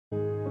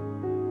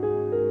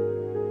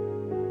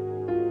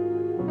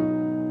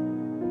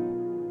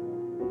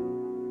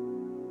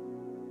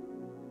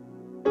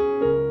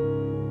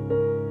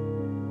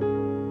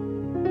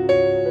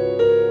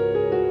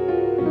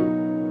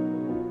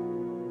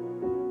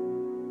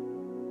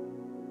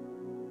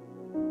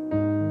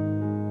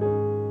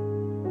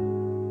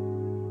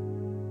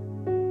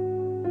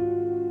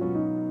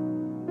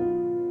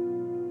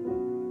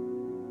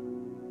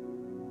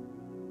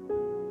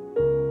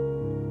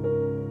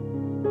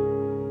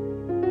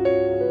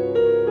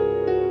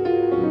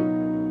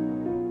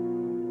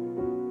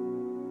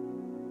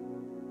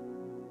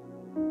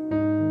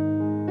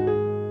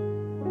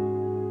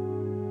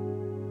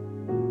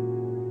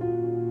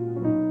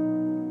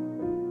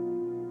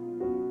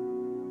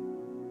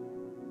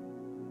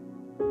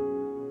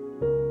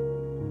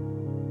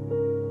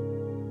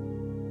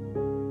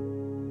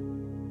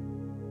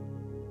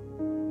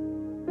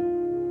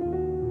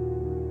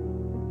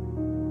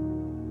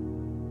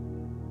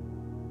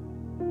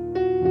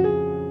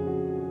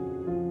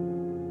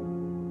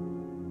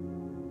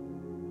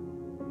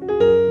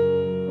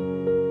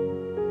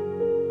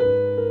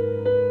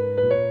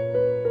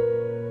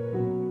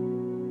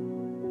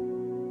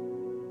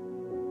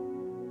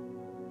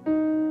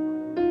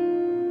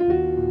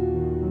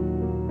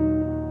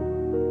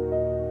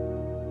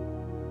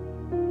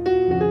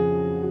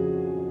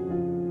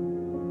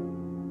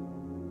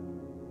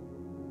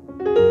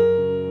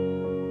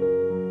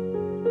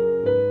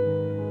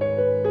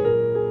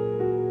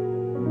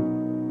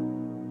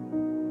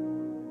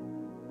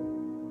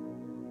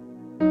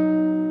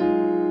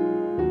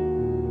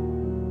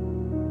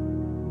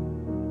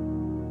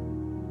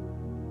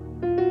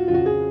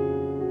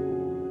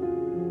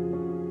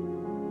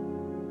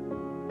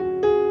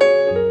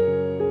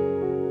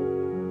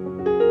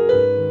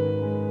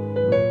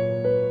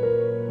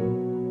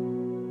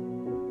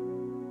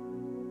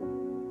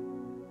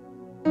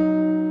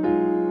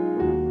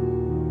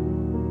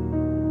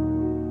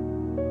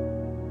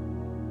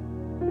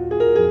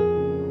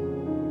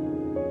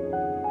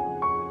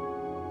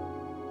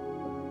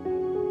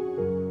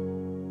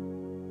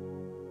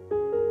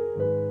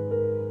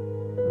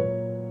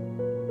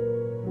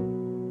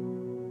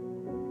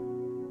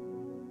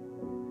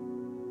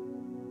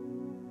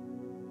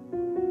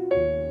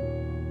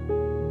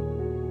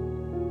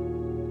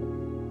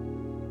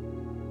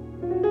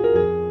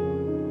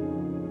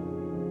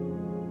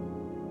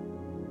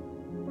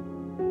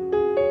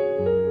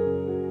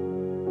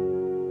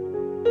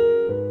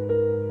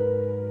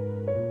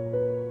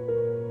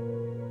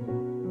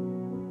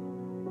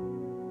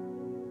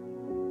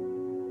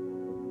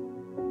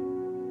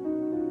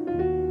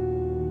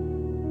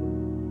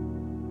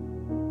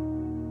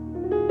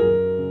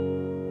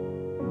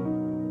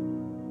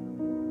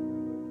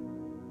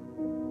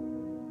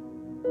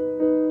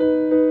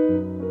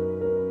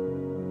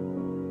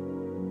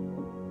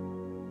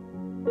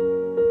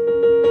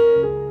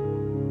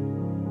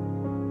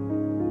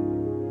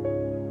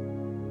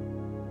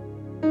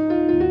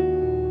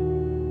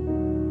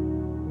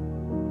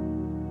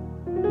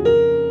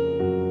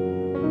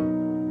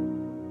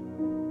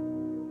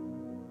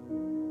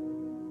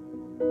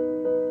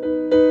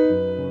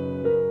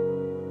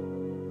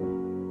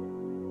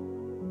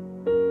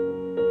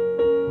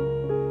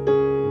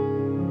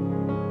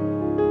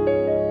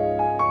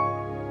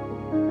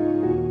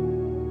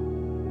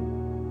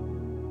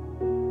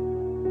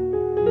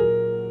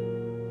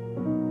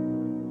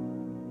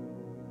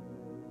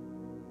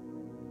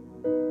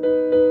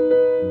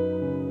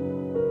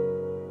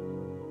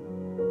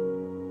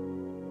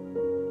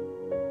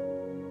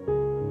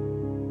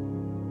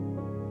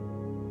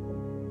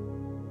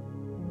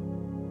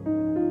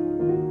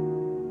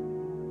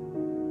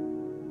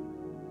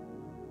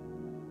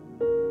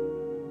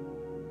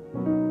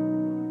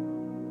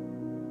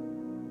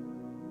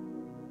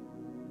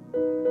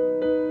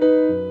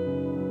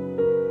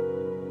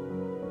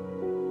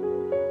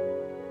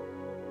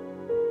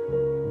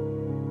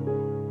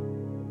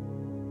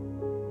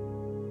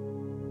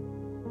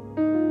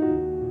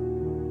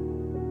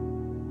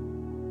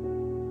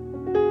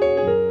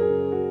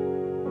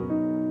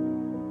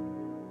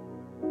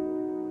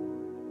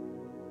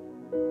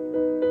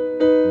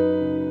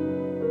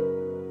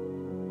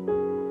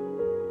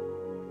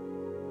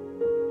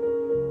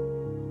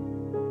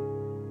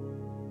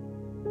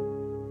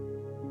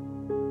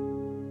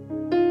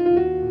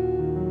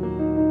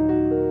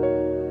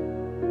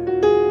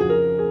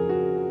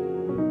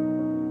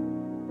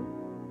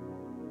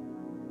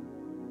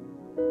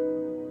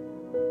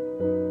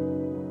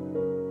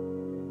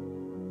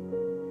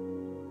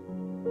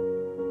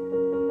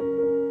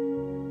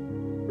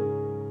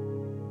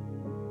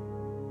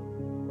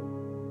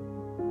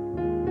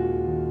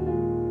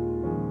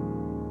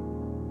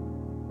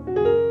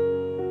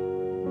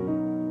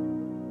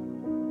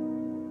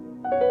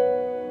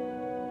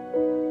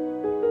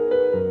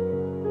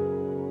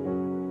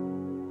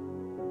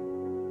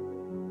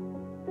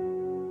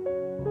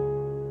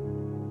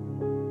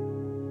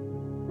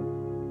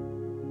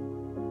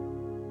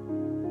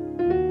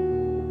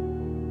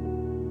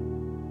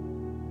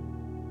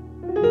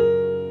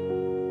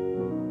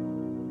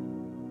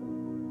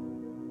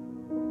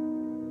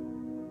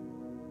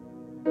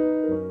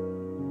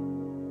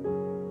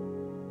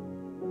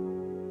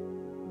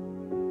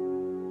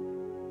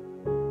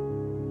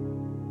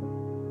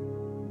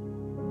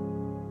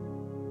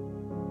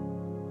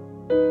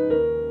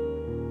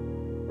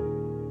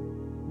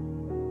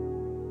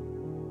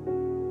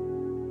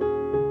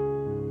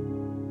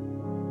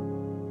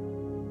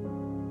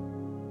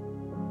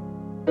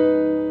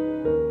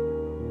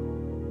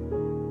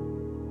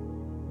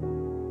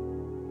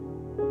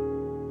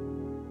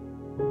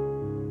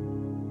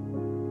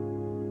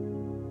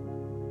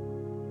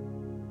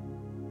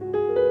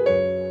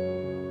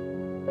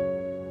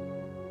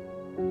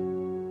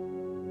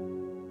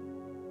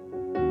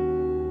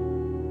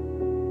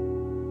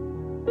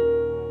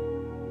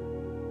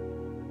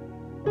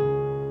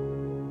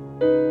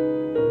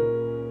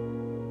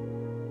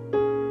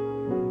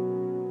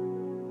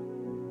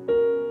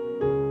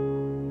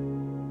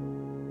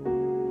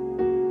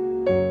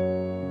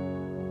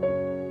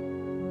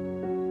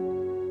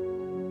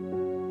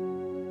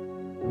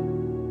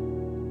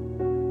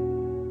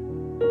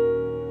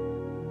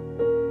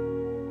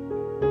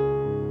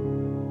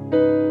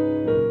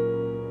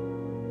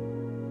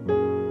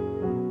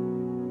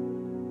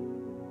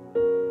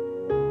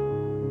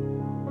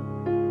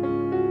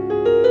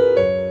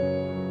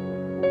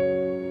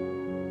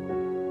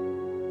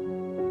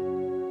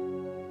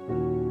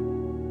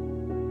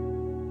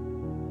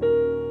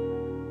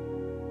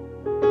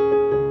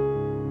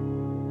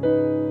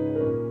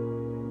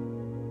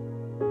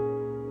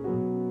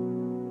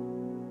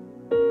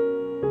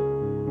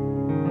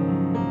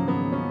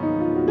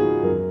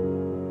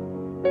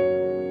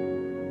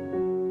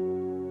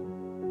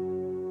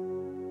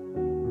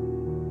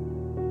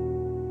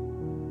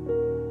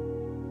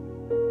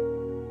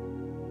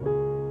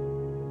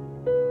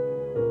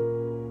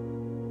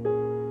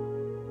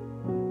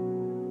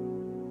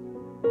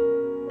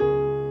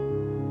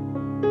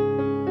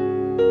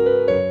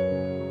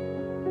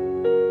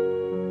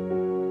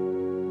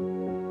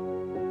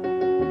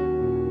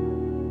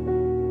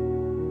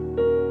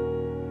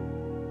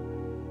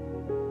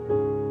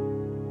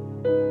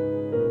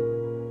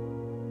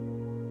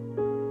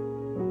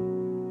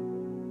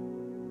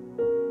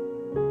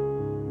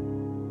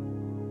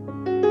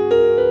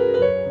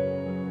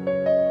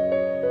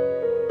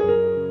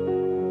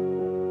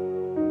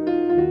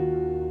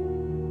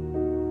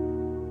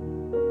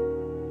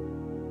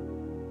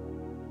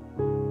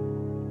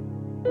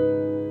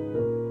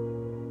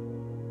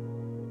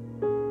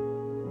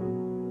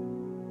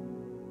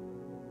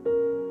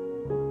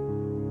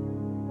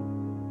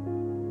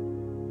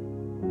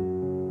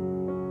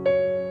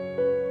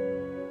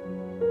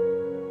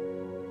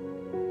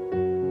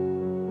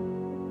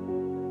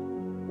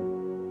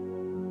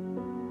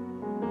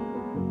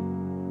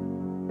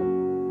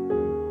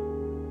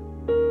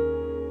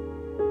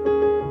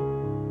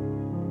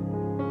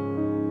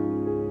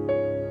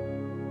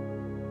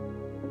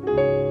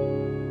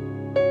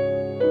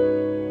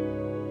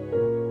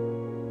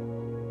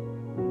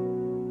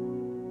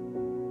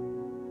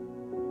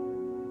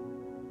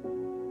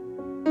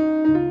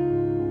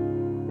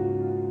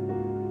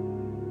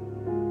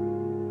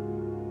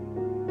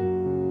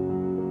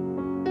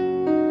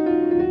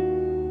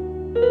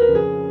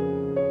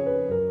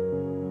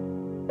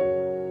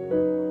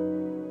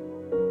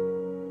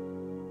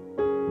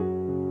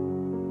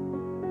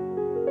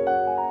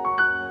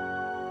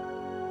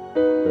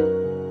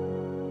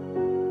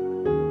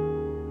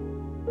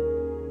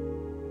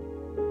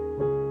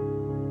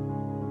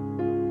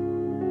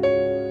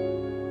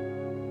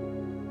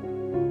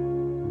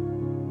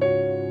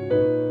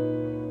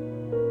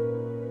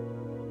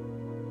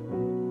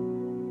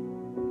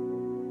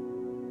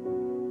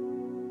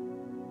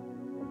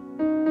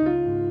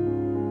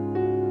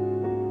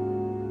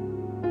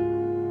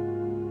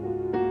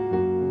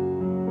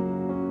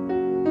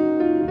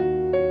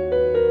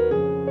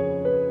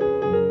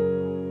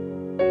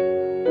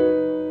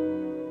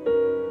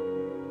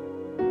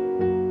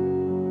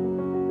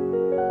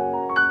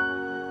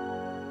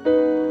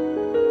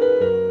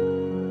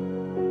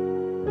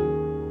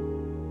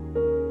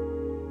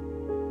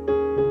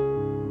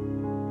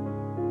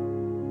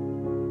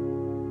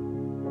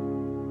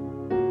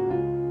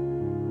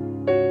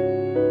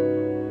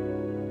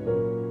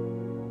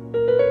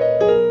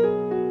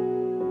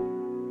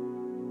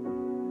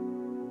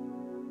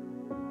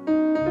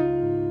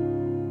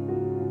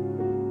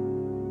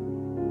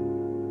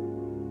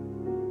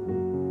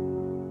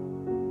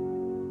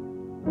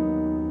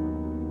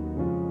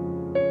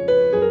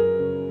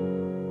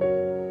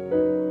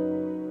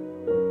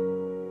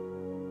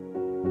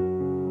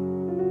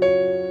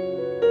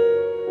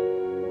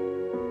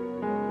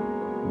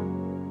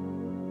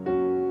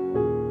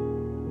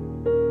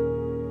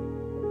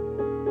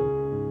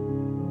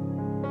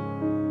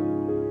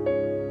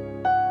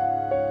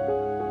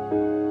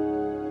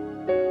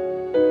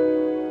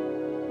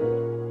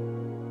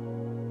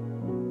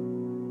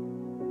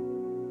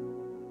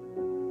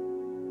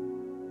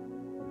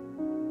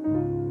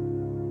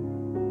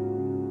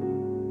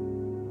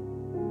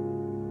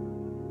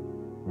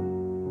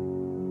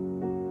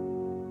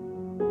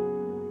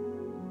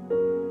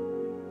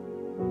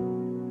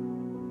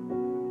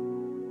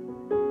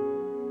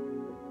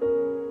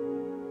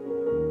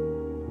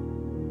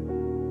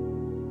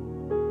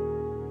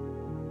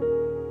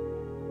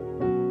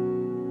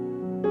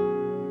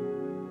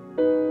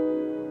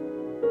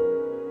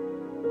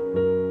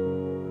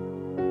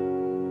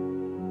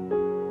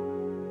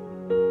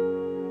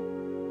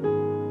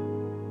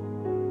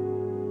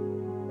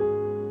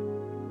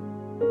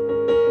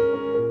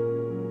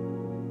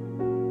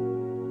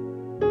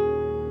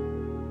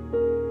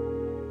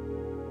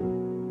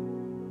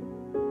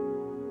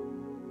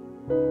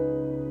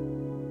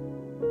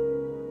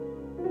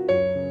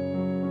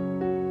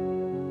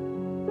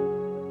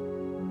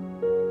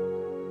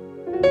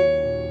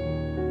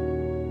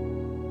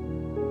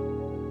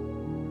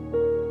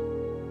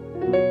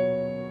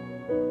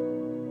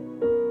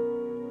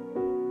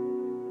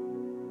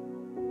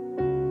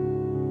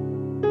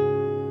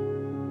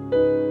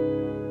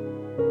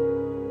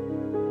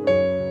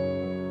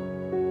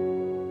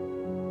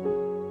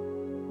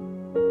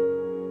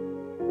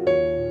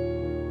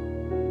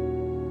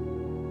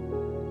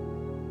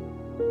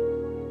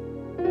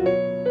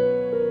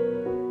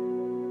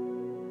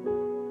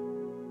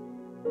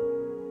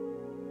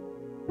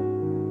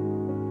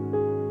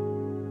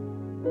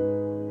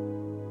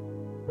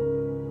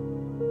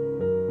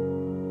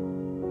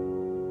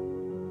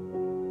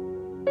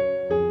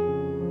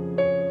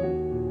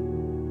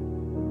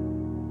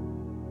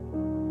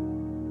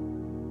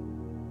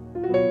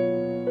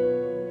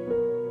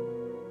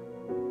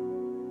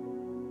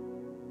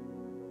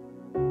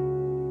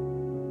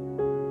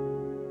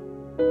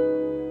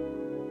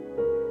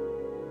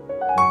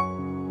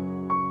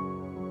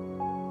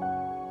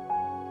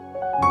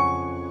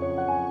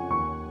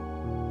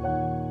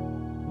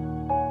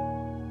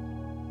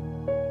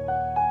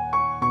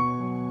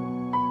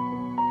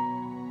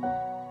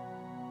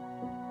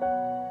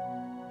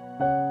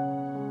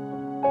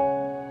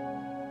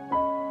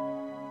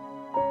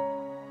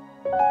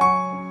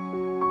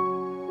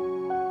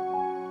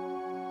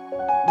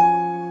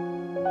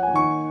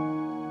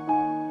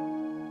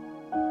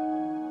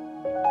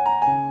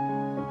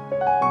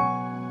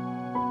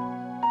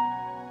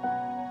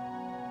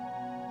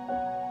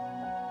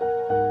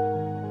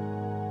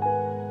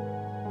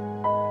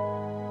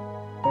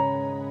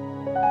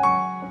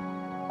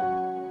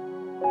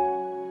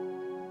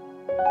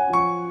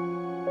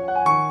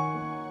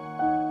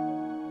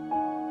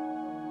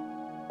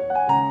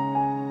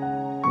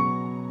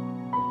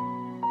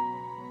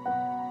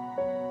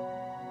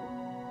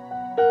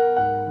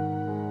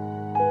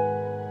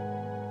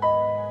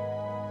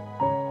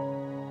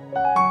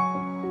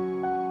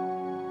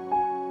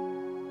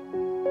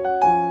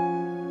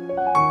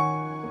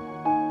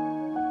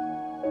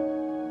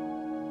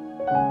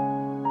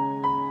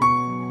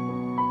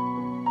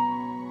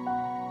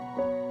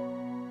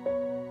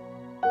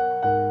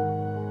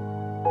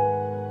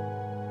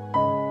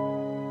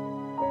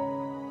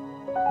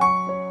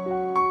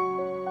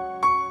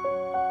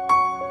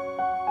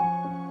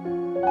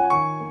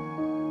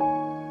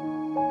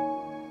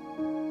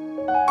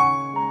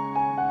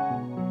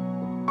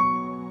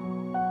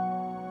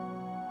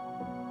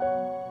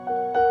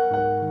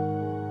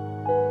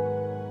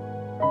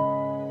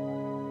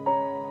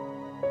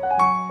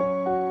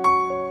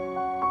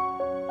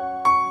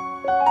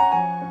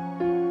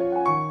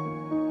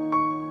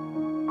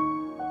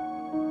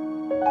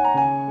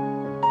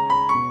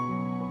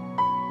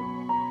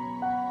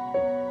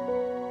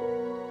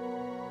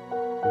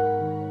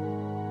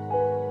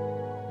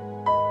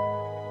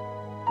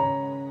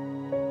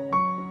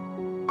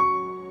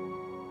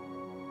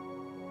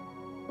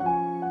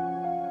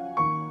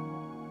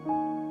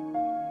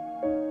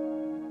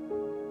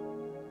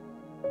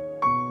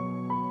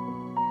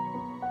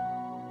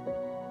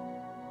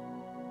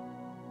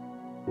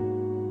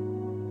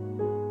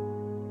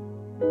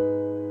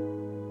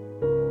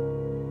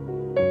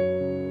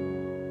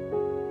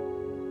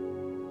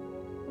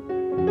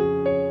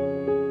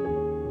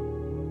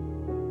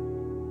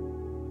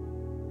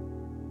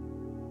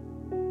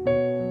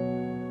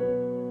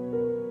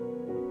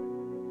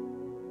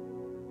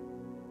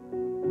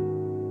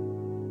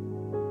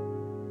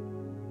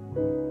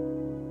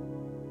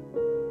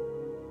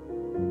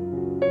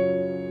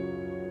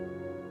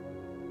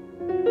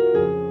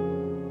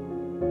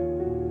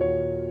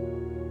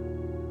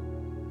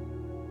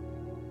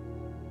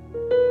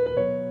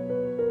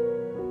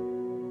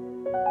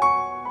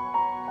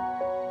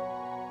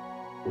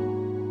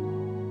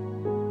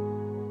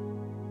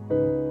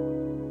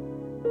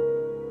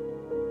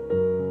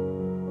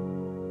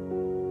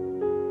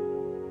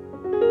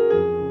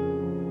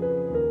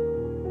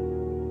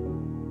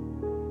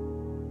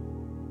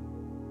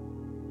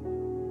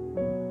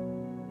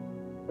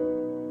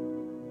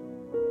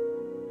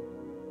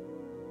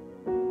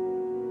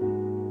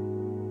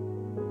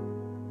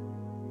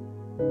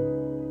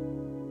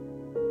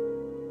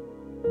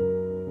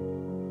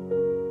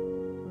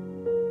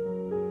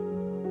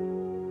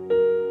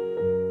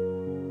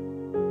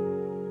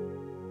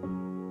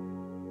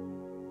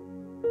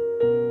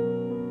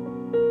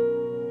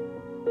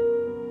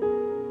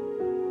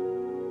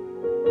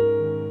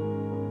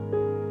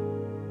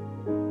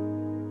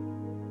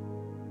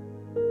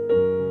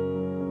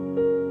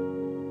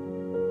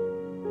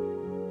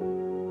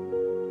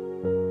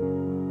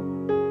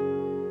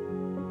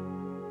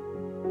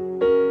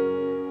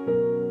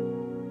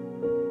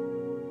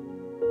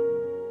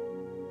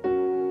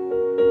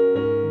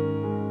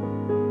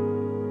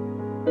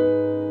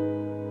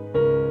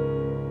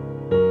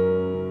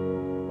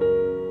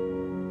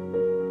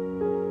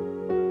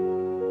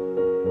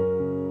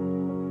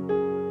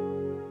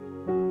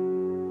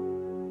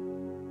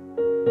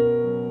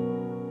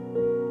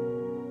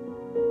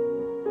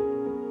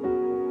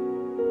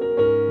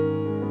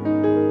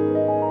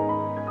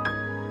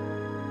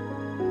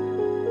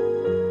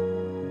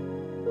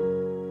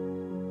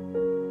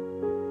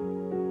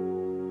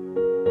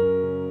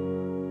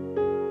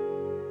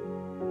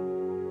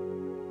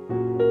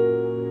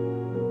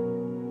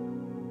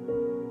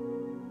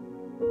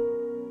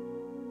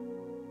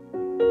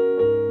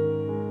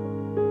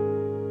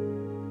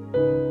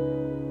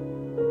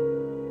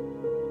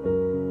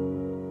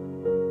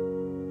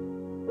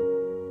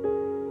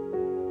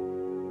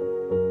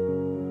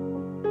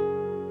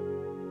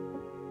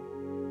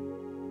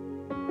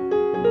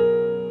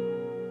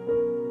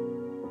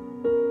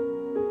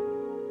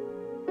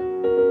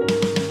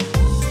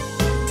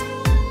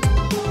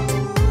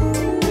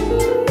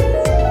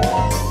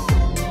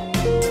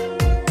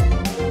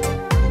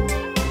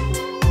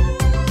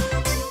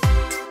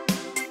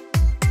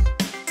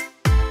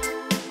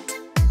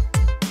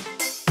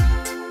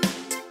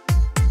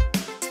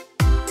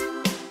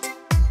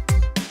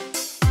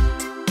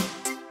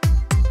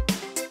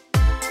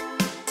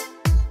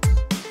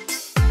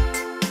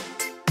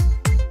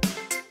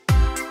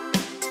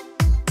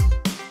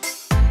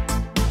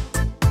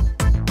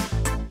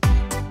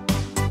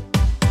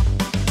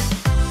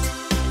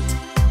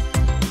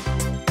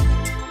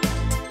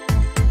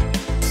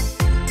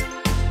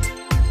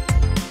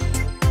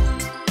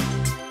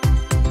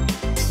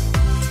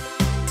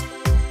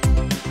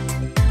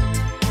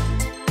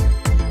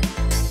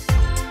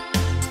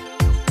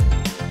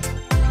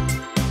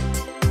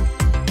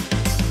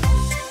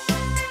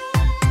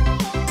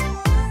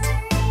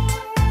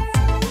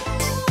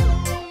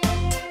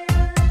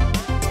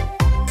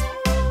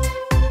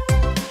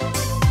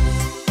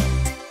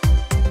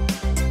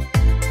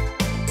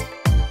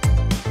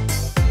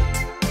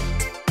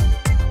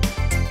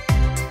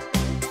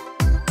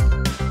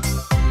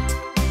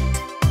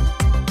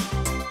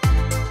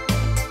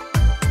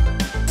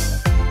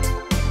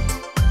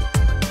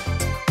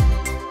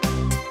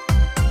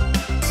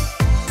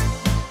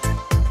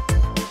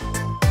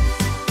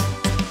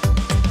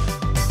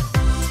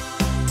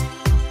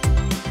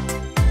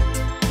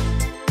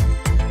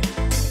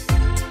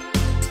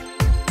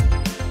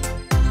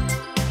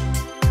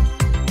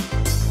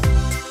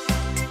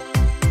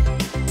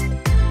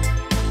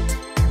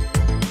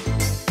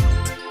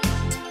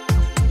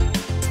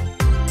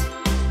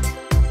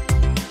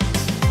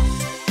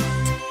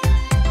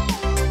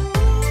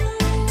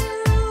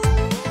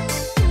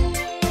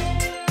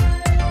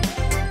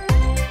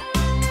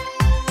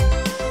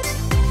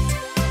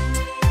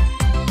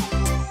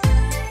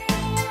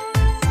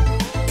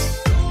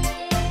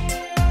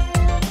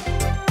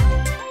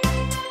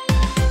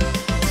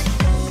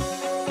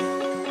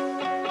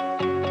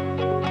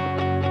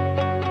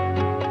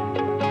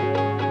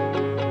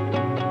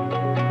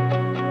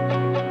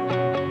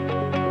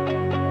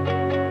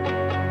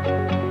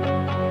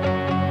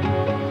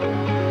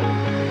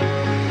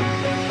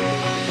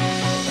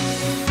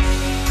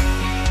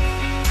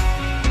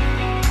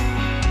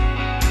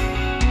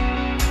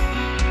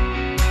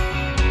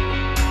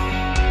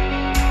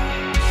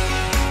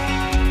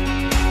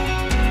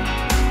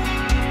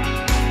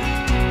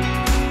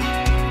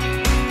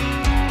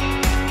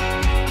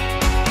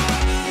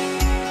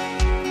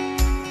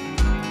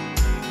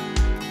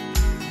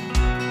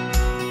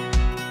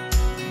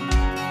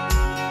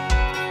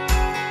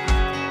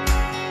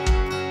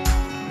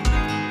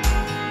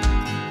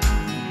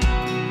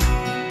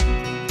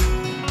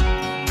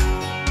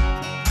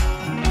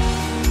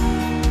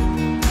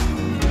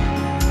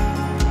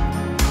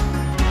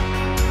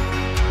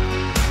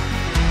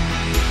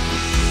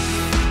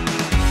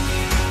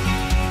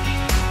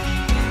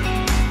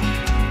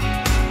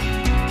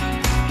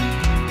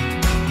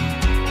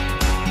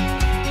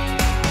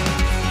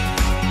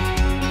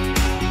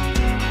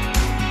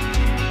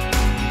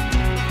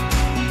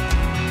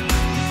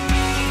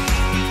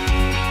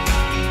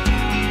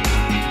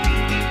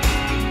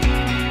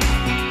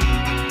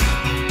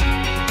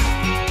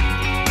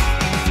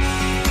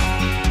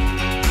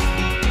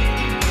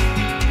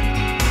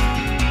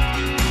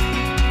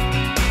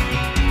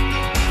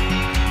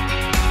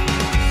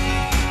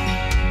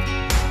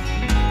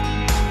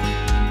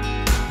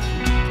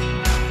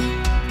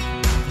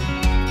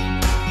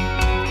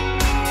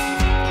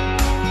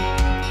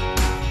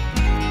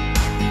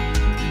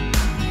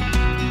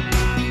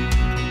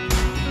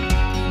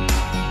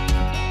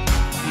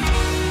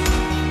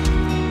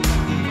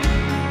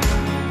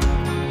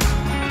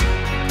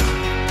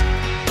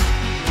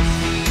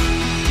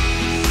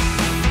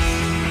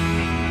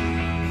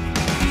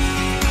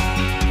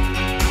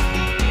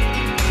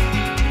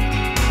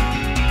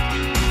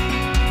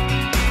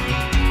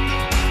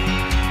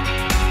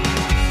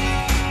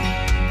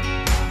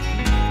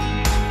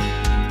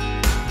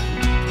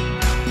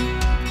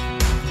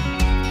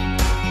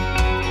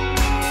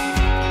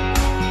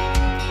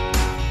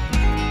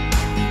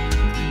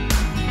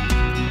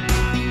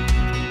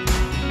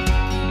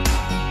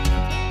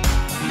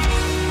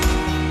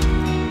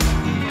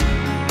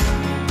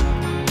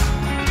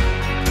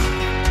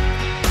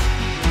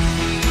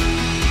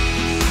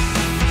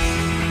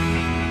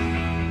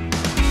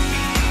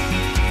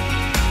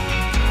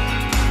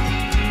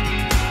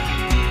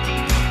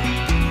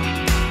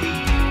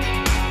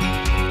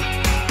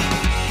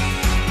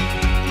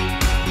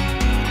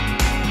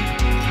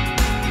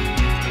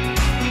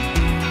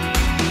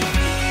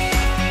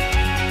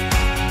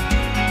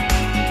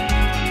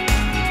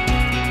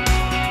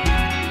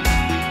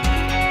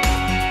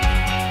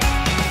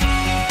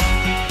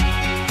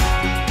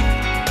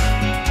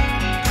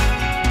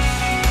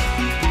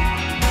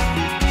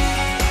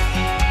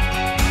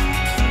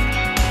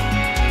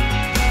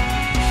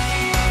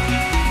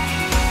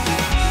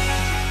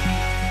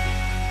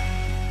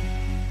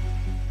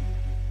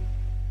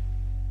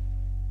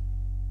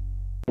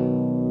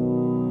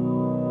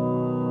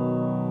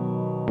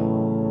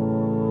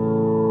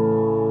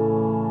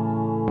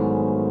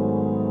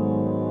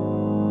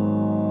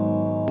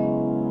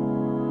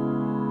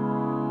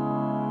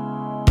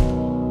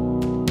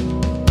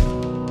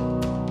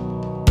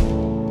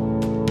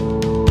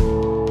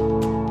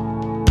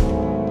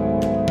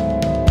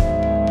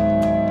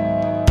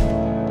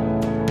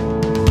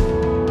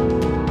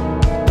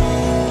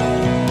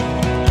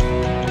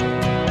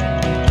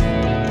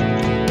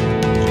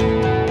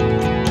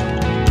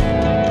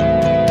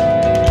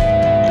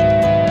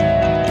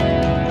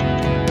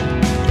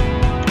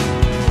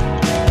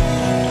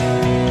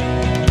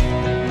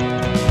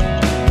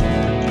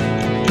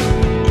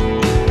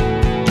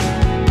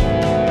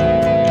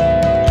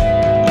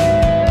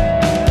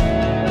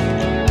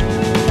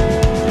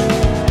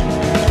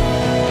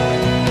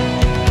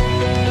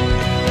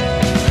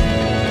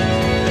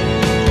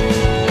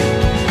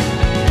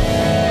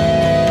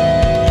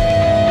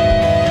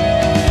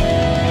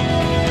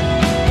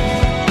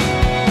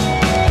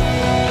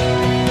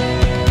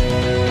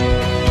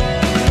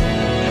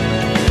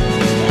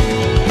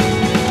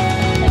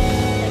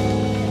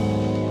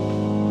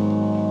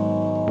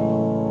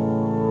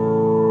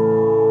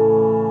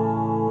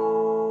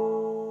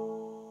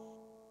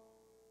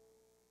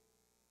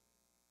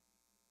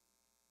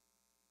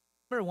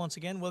there. Once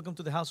again, welcome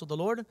to the house of the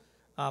Lord.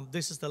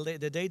 This is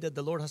the day that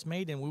the Lord has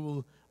made, and we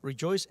will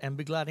rejoice and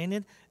be glad in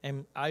it.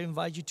 And I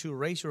invite you to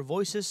raise your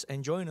voices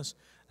and join us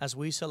as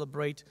we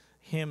celebrate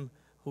Him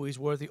who is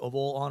worthy of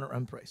all honor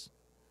and praise.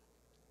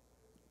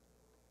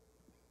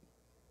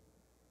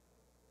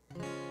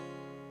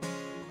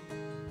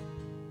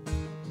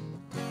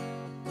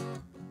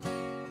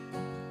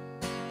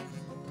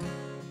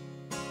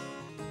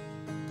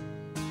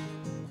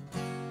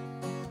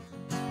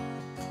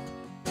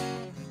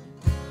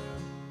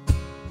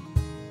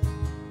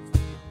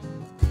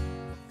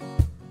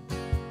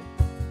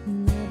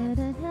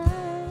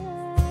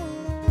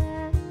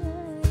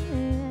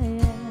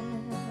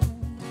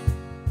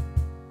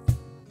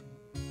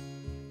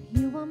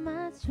 You are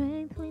my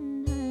strength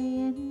when I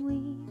am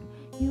weak.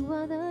 You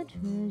are the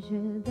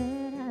treasure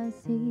that I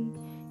seek.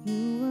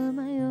 You are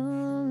my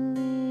all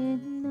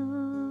in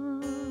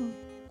all.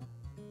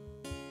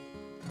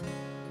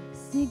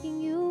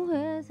 Seeking you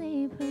as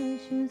a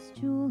precious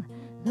jewel.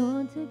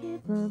 Lord, to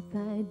give up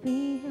I'd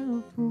be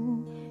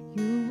helpful.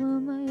 You are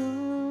my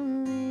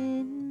all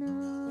in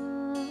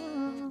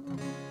all.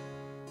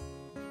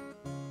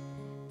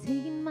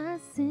 Taking my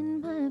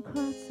sin, my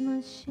cross,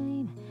 my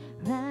shame,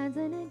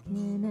 rising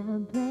again, I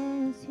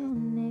bless your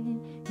name.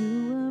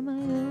 You are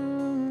my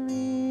all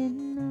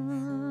in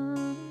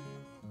all.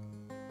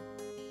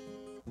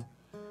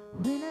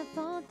 When I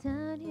fall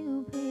down,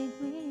 you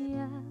pick me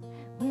up.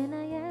 When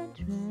I am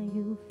dry,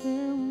 you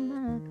fill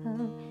my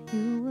cup.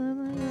 You are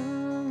my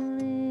all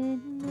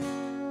in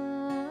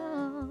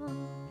all.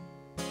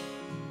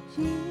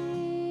 Jesus,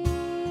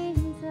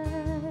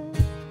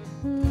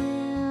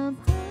 Lamb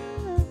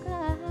of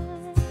God,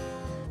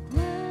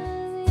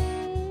 worthy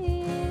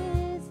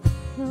is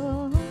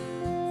your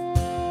name.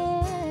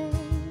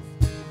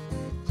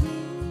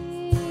 Jesus,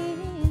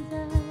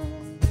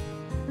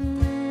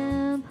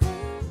 Lamb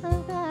of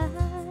God,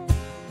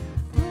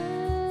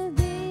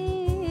 worthy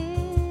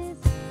is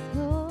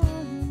your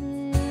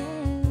name.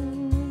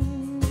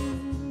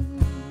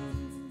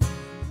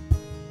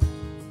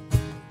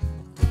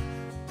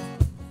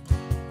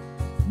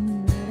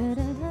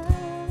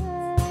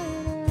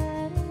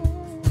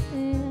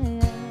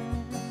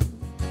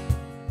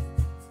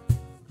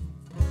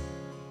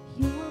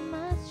 You are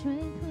my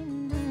strength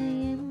when I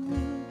am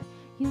weak.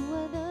 You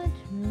are the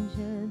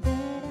treasure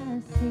that I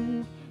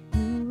seek.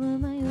 You are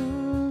my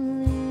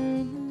all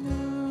in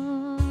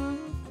all.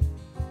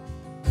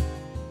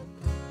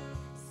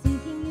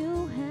 Seeking you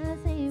as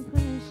a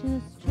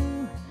precious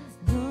jewel.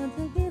 Lord,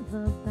 to give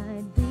up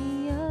I'd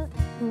be a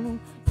fool.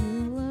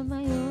 You are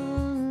my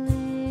all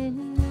in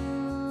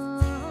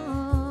all.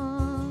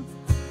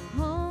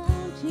 Oh,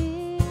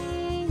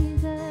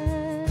 Jesus,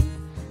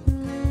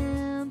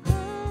 Lamb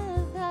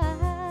of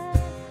God,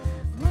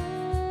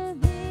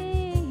 worthy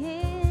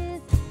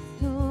is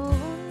your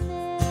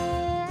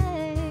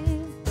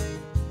name.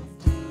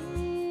 Jesus,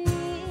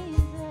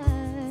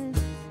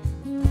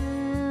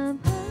 Lamb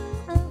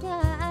of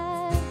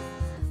God,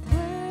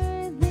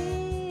 worthy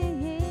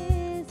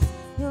is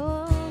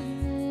your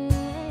name.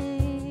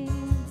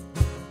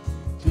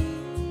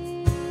 Jesus,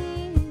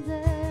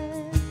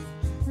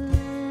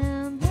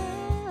 Lamb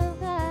of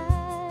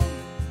God,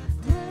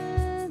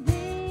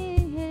 worthy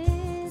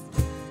is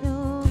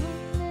your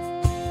name.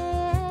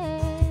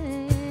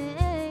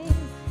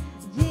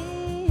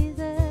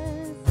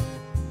 Jesus,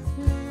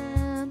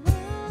 Lamb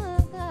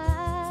of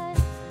God,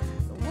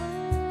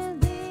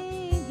 worthy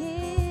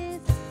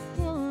is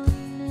your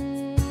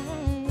name.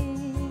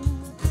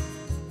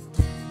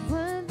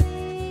 Worthy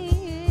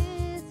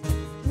is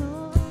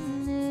your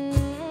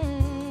name.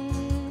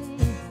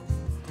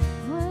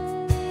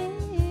 Worthy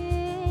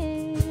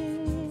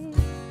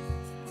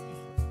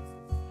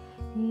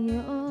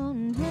your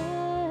name.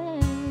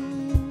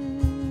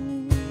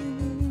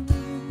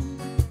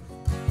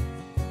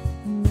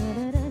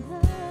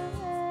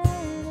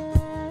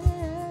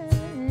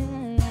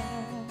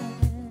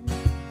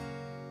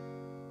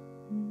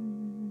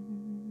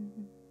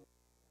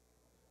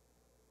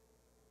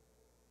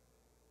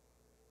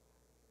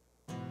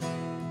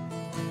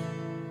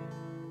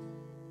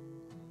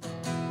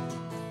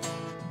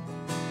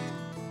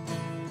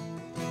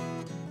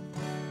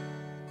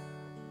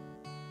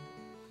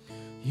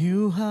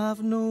 You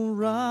have no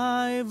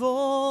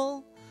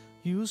rival,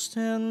 you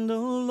stand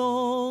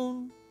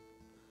alone.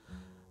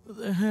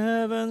 The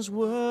heavens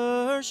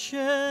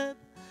worship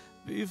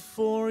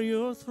before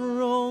your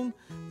throne.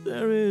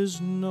 There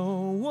is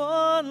no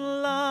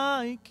one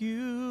like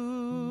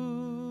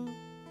you.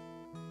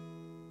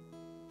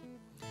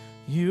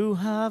 You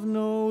have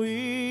no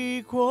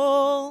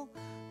equal,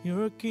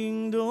 your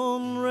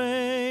kingdom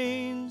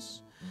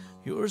reigns.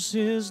 Yours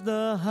is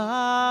the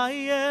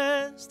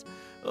highest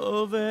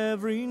of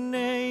every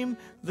name.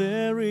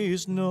 There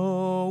is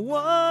no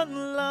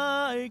one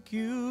like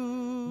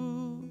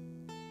you.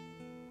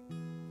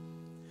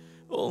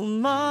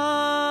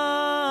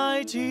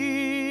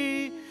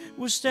 Almighty,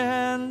 we're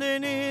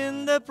standing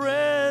in the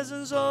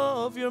presence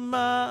of your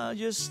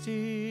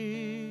majesty.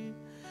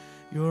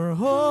 You're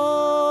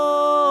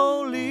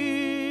holy,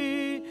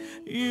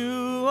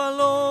 You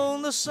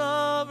alone, the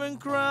sovereign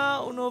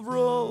crown of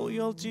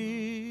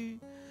royalty.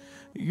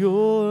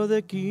 You're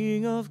the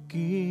King of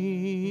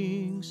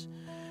kings,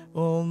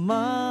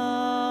 Almighty.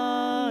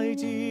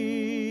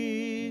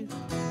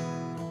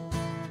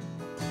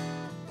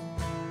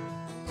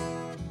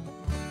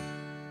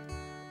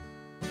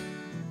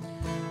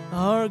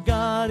 Our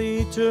God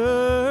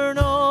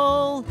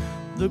eternal,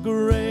 the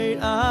great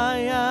I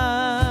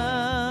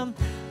am,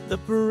 the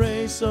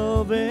praise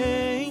of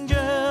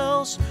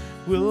angels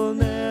will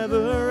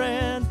never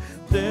end.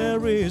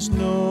 There is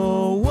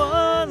no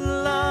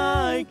one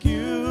like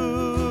you.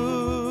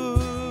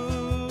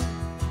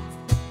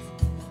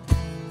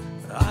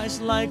 Eyes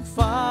like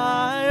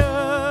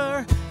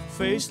fire,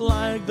 face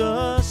like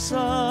the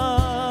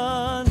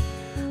sun,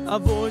 a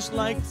voice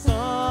like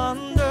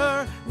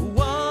thunder, who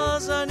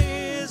was and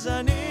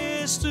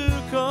is to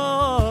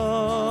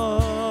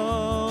come.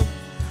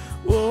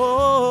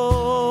 Oh,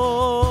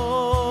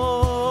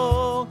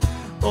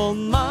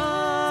 Almighty,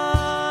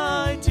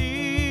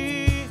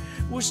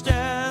 we're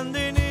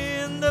standing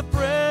in the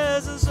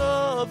presence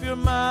of your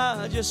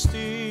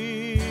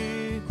majesty.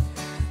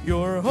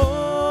 You're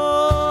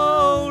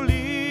holy,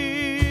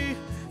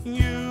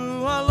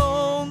 you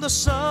alone, the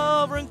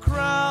sovereign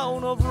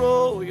crown of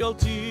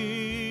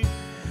royalty.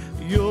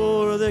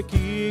 You're the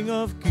King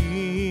of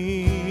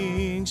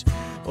kings,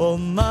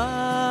 Almighty.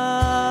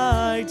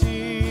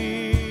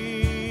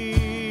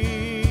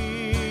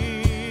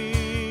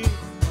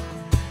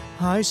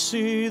 I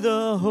see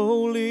the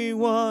Holy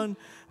One,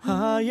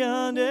 high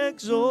and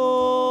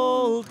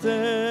exalted.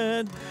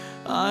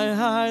 I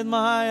hide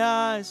my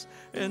eyes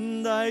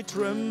and I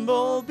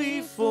tremble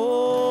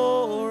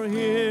before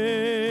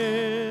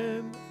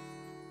Him.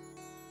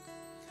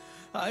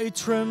 I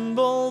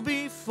tremble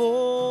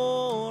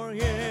before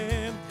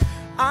Him.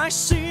 I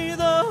see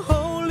the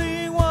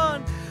Holy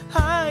One,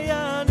 high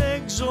and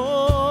exalted.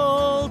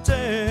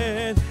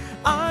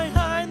 I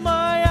hide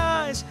my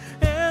eyes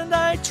and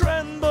I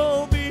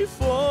tremble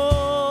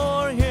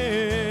before Him.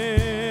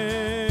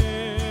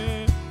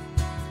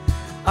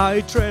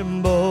 I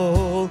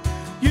tremble.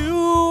 You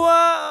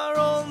are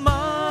Almighty.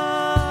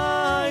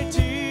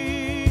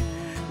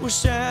 We're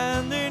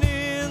standing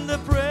in the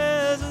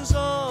presence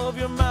of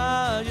your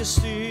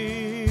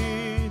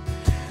majesty.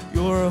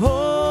 You're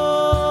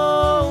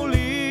holy,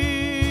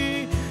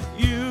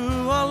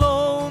 you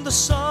alone, the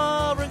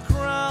sovereign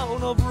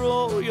crown of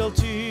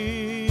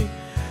royalty.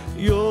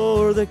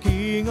 You're the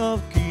King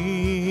of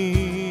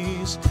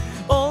kings,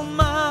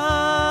 Almighty.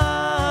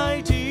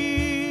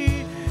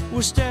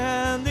 We're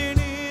standing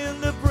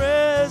in the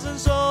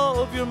presence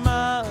of your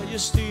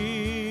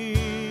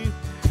majesty.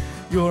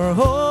 You're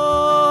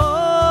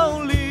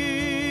holy,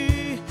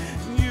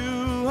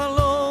 you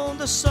alone,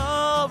 the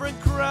sovereign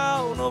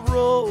crown of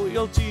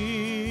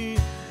royalty.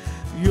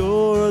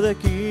 You're the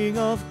King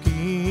of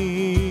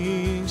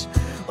kings,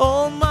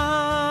 Almighty.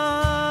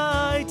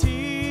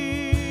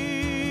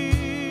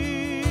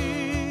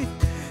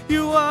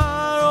 You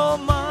are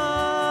Almighty.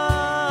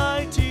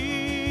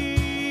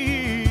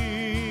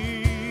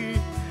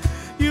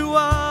 You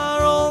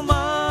are Almighty.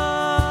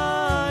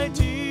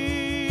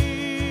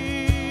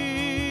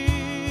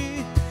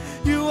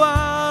 You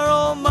are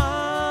Almighty.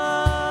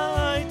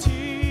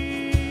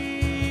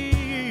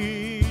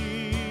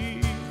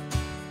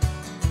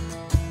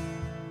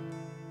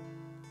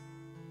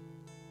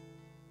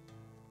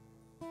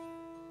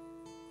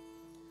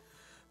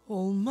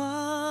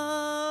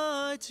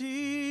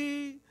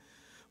 Almighty,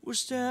 we're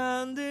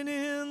standing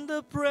in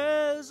the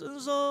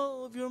presence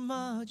of your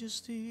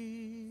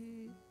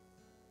majesty.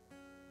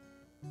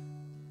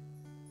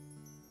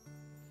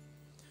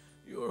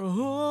 You're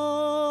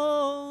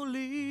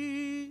holy,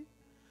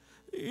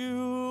 you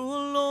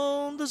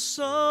alone, the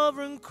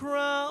sovereign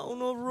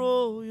crown of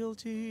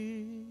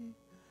royalty.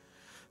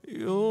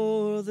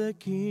 You're the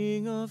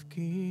King of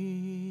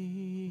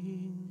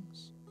kings.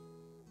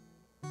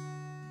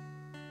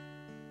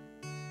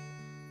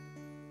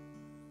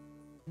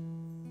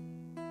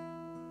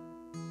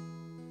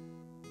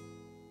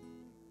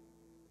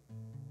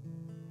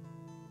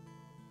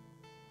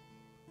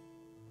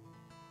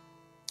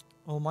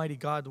 Almighty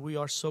God, we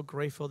are so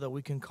grateful that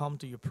we can come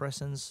to your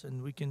presence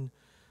and we can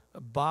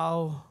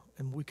bow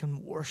and we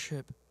can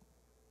worship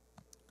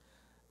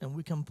and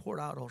we can pour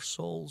out our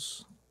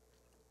souls,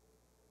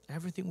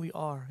 everything we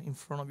are in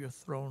front of your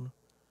throne.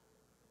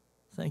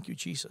 Thank you,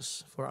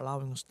 Jesus, for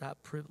allowing us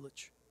that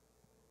privilege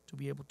to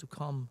be able to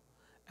come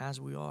as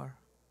we are.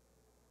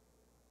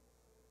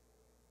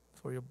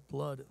 For your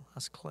blood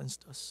has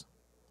cleansed us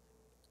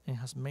and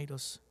has made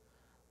us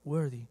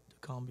worthy to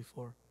come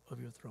before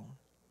of your throne.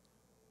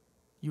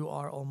 You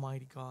are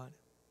Almighty God,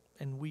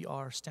 and we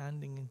are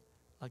standing,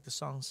 like the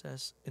song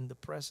says, in the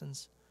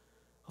presence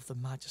of the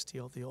majesty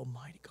of the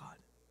Almighty God.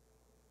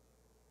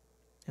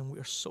 And we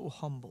are so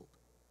humbled,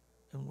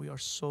 and we are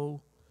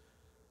so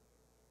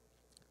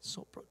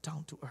brought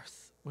down to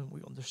earth when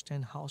we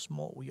understand how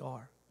small we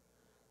are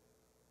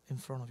in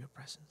front of your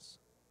presence.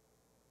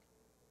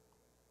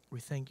 We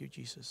thank you,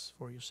 Jesus,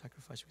 for your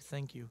sacrifice. We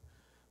thank you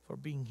for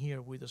being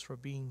here with us, for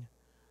being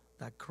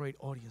that great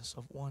audience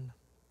of one.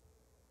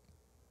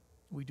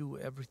 We do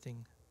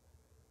everything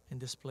in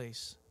this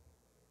place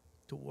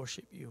to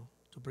worship you,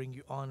 to bring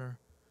you honor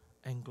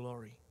and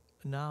glory.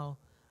 Now,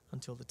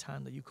 until the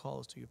time that you call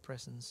us to your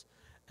presence,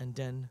 and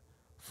then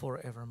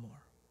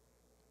forevermore.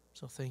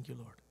 So thank you,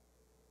 Lord,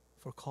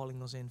 for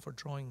calling us in, for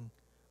drawing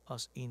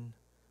us in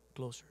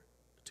closer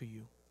to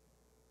you.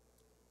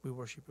 We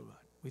worship you, God.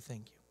 We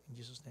thank you. In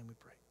Jesus' name we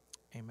pray.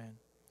 Amen.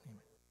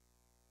 Amen.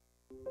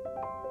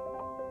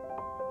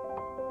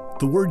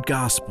 The word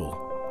gospel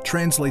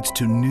translates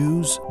to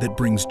news that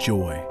brings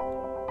joy.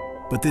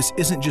 But this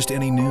isn't just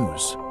any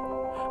news.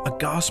 A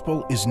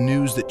gospel is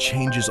news that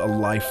changes a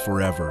life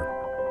forever.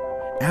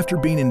 After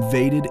being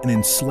invaded and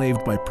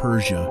enslaved by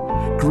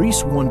Persia,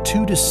 Greece won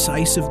 2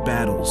 decisive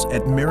battles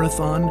at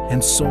Marathon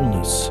and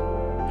Solnus.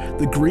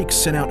 The Greeks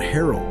sent out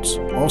heralds,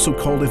 also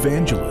called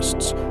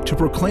evangelists, to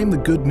proclaim the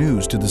good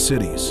news to the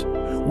cities.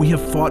 We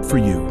have fought for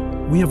you,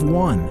 we have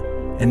won,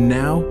 and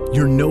now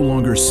you're no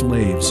longer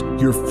slaves,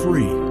 you're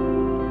free.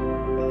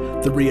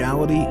 The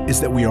reality is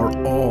that we are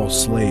all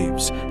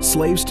slaves,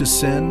 slaves to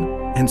sin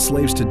and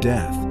slaves to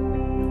death.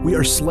 We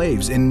are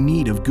slaves in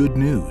need of good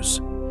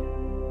news.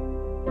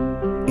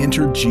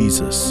 Enter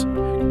Jesus,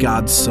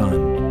 God's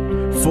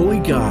Son, fully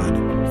God,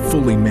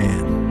 fully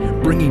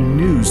man, bringing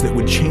news that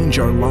would change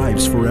our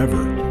lives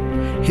forever.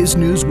 His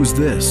news was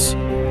this: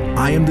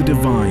 I am the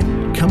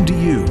divine, come to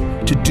you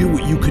to do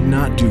what you could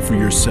not do for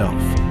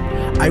yourself.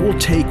 I will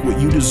take what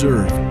you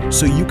deserve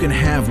so you can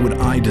have what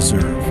I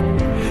deserve.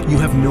 You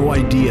have no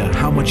idea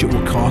how much it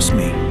will cost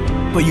me,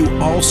 but you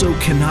also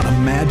cannot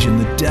imagine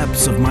the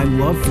depths of my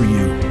love for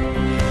you.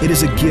 It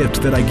is a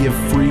gift that I give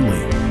freely.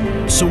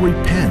 So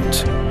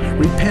repent.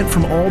 Repent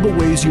from all the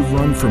ways you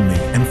run from me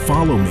and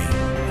follow me.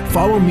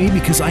 Follow me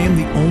because I am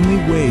the only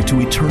way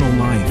to eternal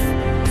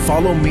life.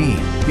 Follow me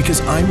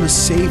because I'm the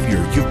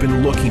Savior you've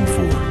been looking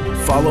for.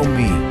 Follow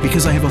me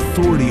because I have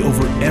authority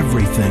over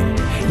everything,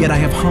 yet I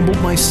have humbled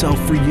myself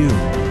for you.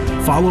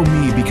 Follow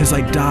me because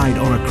I died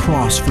on a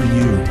cross for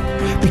you,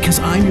 because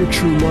I'm your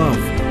true love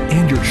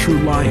and your true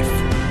life.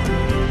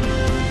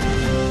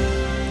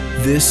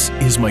 This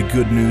is my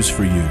good news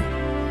for you.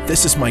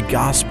 This is my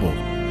gospel,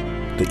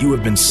 that you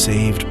have been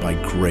saved by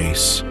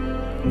grace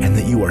and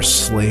that you are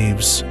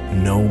slaves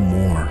no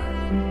more.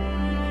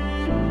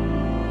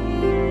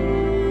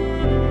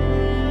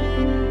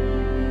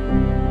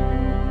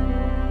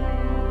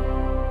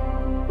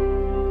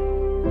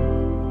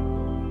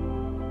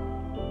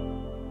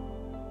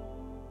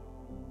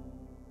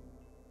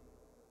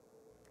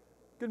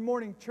 Good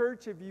morning,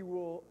 church. If you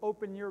will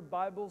open your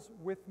Bibles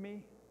with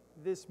me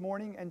this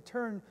morning and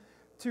turn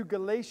to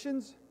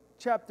Galatians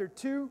chapter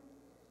 2.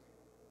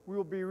 We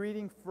will be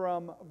reading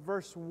from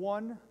verse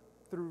 1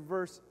 through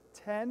verse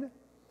 10,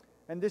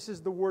 and this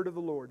is the word of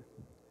the Lord.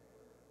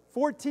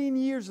 14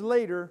 years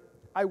later,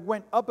 I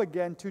went up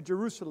again to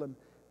Jerusalem,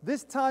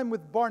 this time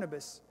with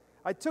Barnabas.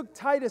 I took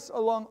Titus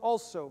along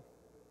also.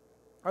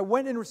 I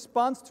went in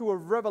response to a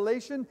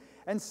revelation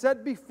and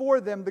set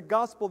before them the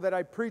gospel that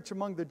I preach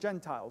among the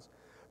Gentiles.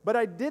 But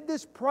I did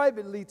this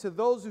privately to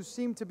those who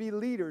seemed to be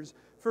leaders,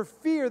 for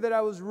fear that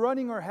I was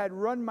running or had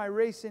run my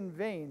race in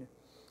vain.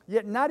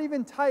 Yet not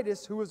even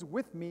Titus, who was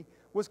with me,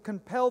 was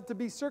compelled to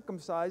be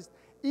circumcised,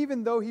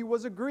 even though he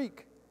was a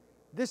Greek.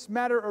 This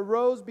matter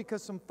arose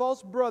because some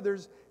false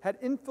brothers had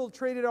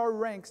infiltrated our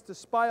ranks to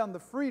spy on the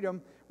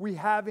freedom we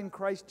have in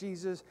Christ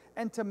Jesus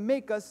and to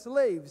make us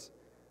slaves.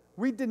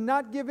 We did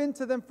not give in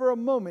to them for a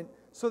moment,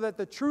 so that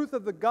the truth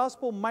of the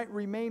gospel might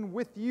remain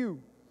with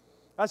you.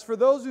 As for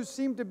those who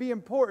seem to be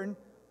important,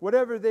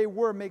 whatever they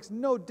were makes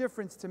no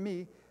difference to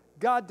me.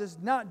 God does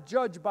not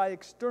judge by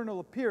external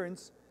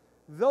appearance.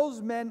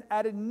 Those men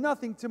added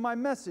nothing to my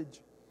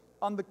message.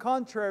 On the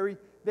contrary,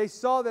 they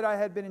saw that I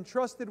had been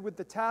entrusted with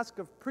the task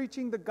of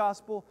preaching the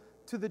gospel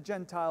to the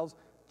Gentiles,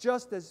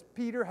 just as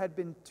Peter had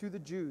been to the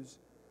Jews.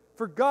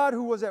 For God,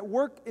 who was at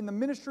work in the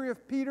ministry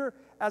of Peter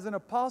as an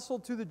apostle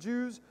to the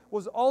Jews,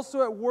 was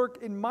also at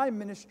work in my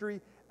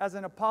ministry as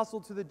an apostle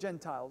to the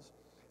Gentiles.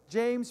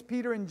 James,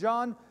 Peter, and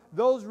John,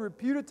 those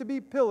reputed to be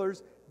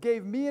pillars,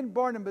 gave me and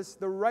Barnabas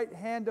the right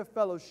hand of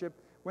fellowship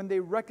when they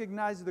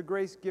recognized the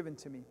grace given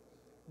to me.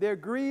 They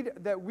agreed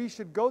that we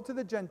should go to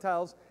the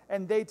Gentiles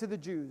and they to the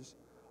Jews.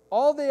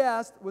 All they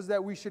asked was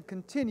that we should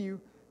continue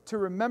to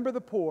remember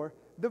the poor,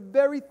 the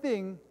very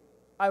thing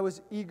I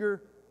was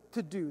eager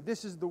to do.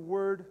 This is the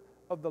word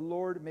of the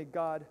Lord. May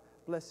God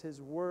bless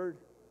His word.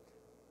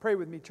 Pray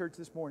with me, church,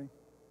 this morning.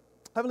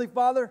 Heavenly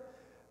Father,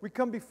 we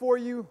come before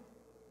you,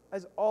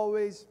 as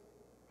always,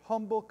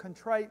 humble,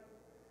 contrite,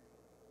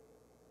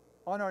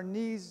 on our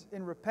knees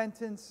in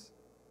repentance,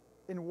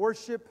 in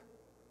worship,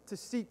 to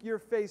seek your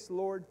face,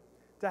 Lord,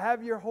 to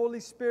have your Holy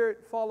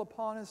Spirit fall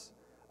upon us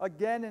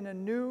again and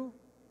anew,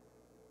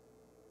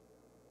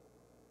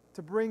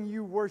 to bring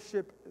you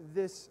worship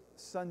this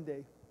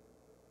Sunday,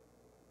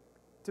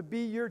 to be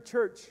your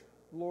church,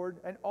 Lord,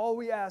 and all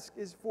we ask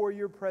is for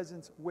your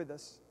presence with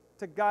us,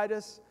 to guide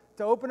us,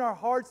 to open our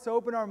hearts, to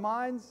open our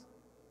minds.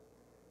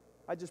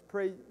 I just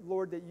pray,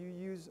 Lord, that you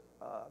use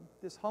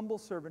this humble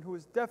servant who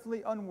is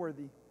definitely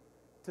unworthy,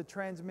 to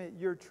transmit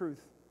your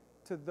truth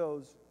to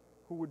those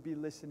who would be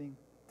listening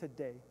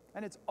today.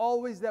 And it's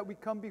always that we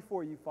come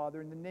before you,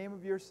 Father, in the name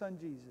of your Son,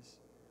 Jesus.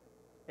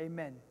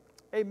 Amen.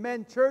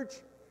 Amen, church.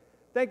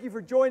 Thank you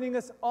for joining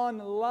us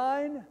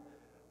online.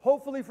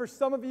 Hopefully for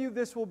some of you,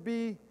 this will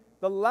be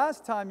the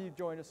last time you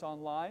join us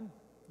online.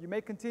 You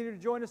may continue to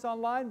join us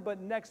online, but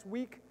next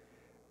week,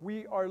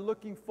 we are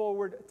looking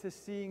forward to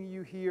seeing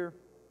you here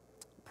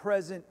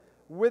present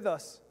with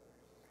us.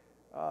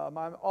 I'm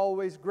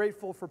always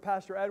grateful for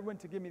Pastor Edwin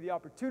to give me the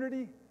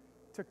opportunity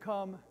to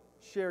come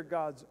share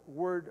God's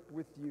word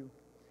with you.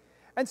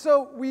 And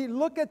so when we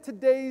look at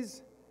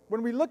today's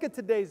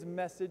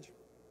message,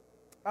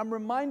 I'm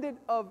reminded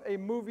of a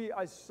movie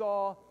I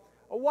saw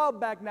a while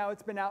back now.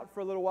 It's been out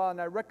for a little while,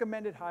 and I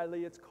recommend it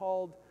highly. It's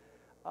called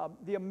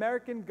The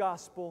American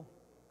Gospel,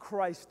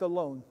 Christ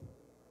Alone.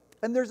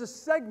 And there's a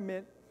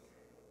segment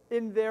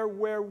in there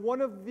where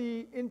one of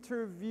the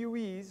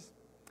interviewees,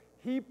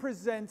 he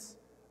presents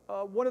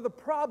one of the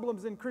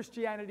problems in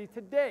Christianity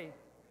today.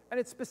 And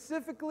it's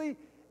specifically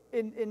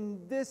in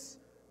this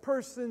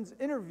person's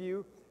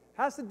interview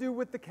has to do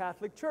with the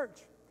Catholic Church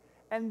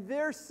and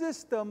their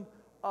system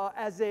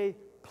as a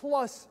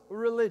plus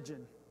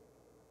religion.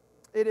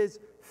 It is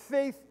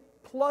faith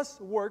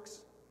plus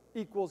works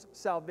equals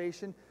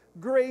salvation.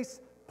 Grace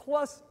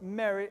plus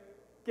merit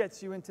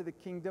gets you into the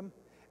kingdom.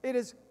 It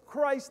is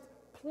Christ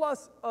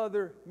plus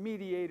other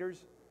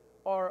mediators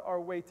are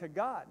our way to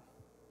God.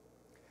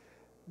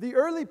 The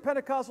early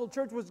Pentecostal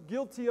church was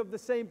guilty of the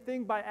same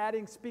thing by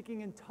adding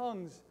speaking in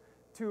tongues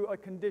to a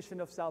condition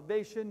of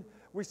salvation.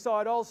 We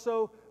saw it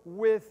also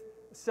with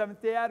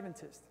Seventh-day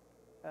Adventists.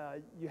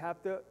 You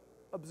have to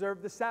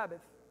observe the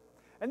Sabbath.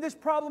 And this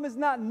problem is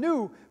not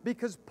new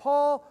because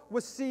Paul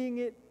was seeing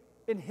it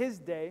in his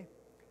day,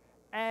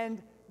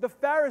 and the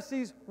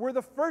Pharisees were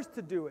the first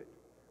to do it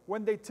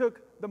when they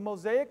took the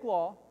Mosaic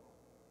law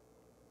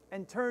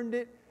and turned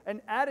it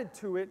and added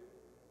to it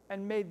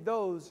and made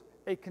those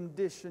a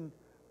condition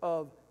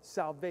of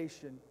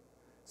salvation.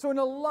 So in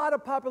a lot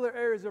of popular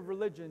areas of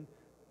religion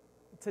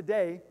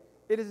today,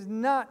 it is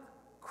not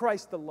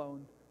Christ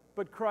alone,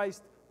 but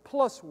Christ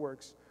plus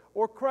works,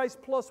 or Christ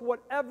plus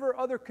whatever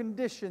other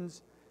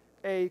conditions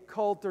a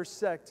cult or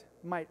sect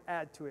might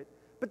add to it.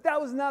 But that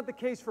was not the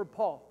case for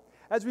Paul.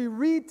 As we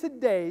read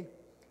today,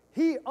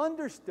 he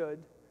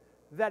understood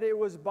that it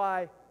was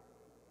by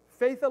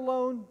faith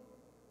alone,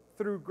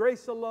 through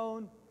grace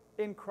alone,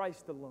 in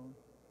Christ alone.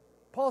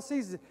 Paul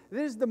sees it.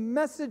 This is the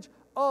message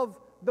of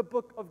the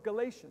book of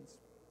Galatians.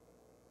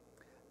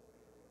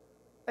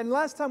 And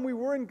last time we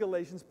were in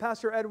Galatians,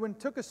 Pastor Edwin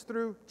took us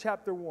through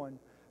chapter 1.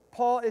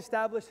 Paul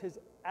established his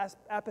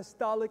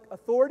apostolic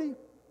authority.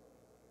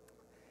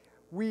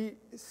 We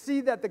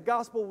see that the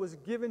gospel was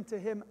given to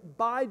him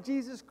by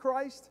Jesus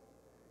Christ,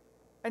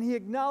 and he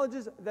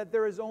acknowledges that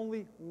there is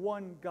only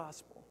one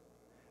gospel.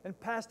 And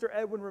Pastor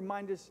Edwin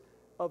reminds us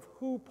of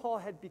who Paul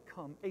had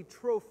become, a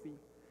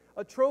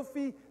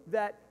trophy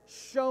that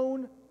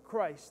shone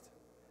Christ,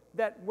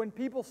 that when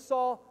people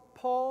saw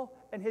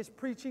Paul and his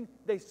preaching,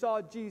 they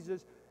saw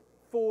Jesus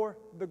for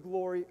the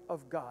glory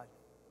of God.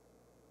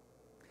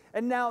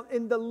 And now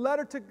in the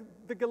letter to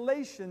the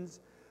Galatians,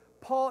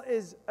 Paul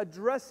is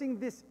addressing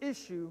this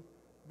issue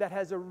that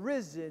has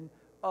arisen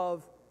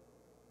of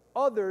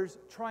others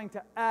trying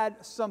to add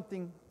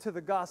something to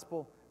the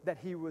gospel that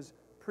he was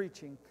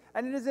preaching.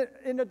 And it is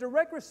in a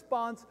direct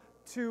response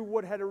to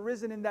what had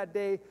arisen in that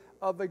day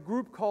of a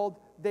group called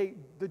the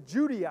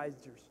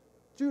Judaizers.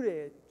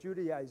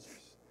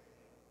 Judaizers.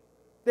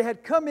 They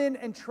had come in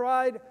and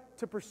tried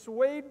to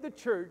persuade the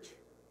church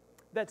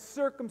that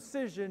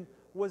circumcision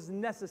was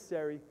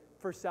necessary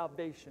for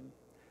salvation.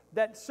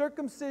 That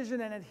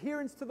circumcision and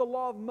adherence to the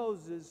law of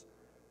Moses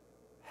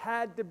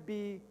had to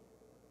be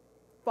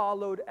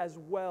followed as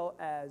well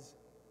as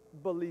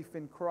belief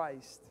in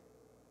Christ.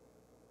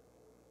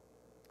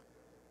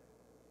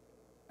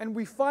 And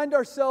we find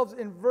ourselves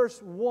in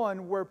verse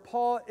 1 where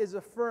Paul is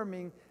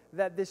affirming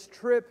that this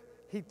trip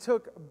he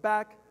took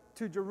back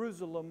to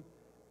Jerusalem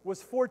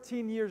was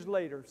 14 years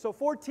later. So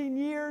 14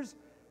 years,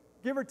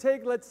 give or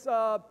take, let's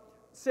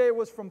say it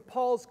was from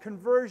Paul's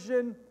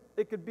conversion.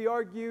 It could be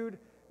argued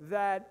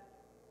that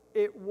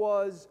it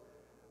was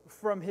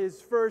from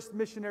his first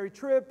missionary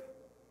trip,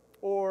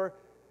 but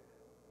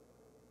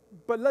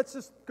let's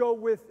just go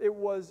with it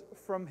was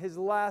from his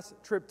last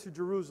trip to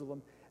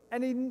Jerusalem.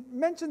 And he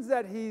mentions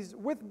that he's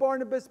with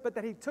Barnabas, but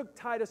that he took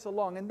Titus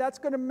along. And that's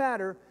going to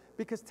matter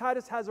because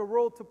Titus has a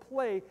role to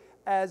play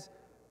as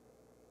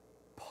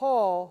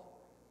Paul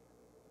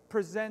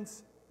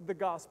presents the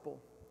gospel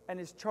and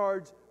is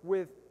charged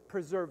with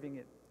preserving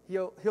it.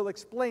 He'll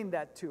explain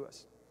that to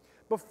us.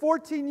 But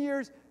 14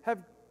 years have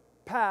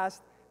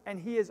passed, and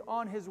he is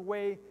on his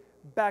way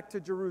back to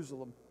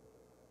Jerusalem.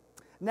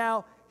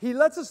 Now, he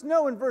lets us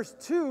know in verse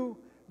 2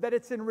 that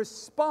it's in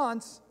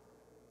response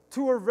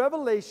to a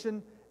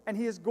revelation, and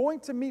he is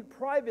going to meet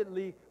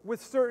privately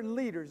with certain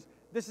leaders.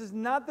 This is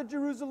not the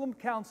Jerusalem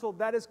Council.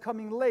 That is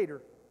coming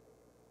later.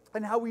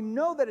 And how we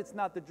know that it's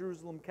not the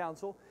Jerusalem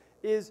Council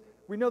is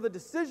We know the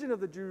decision of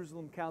the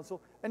Jerusalem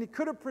Council, and he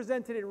could have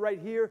presented it right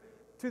here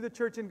to the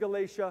church in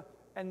Galatia,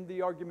 and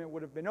the argument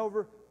would have been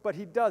over, but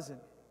he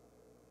doesn't.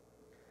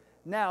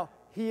 Now,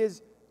 he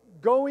is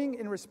going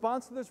in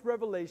response to this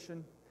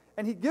revelation,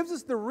 and he gives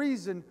us the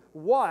reason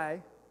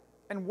why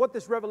and what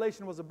this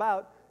revelation was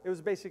about. It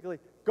was basically,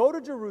 go to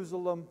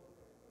Jerusalem,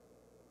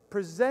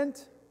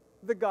 present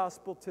the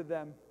gospel to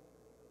them,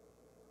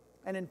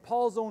 and in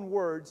Paul's own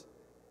words,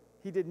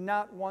 he did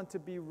not want to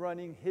be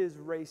running his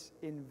race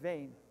in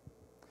vain.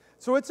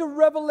 So it's a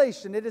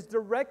revelation. It is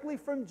directly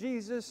from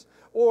Jesus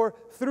or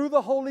through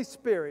the Holy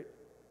Spirit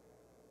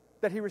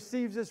that he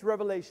receives this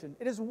revelation.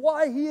 It is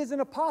why he is an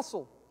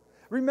apostle.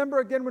 Remember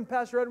again when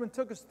Pastor Edwin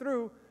took us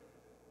through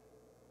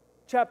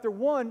chapter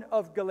 1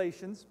 of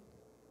Galatians,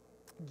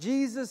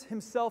 Jesus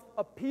himself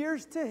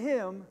appears to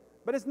him,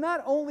 but it's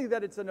not only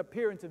that it's an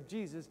appearance of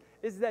Jesus,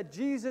 it's that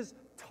Jesus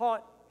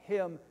taught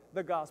him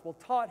the gospel,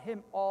 taught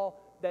him all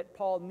that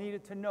Paul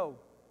needed to know.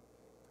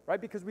 Right?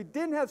 Because we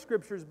didn't have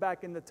scriptures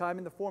back in the time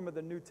in the form of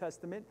the New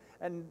Testament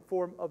and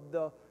form of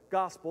the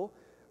gospel.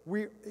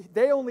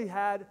 They only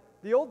had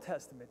the Old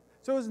Testament.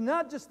 So it was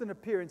not just an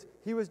appearance,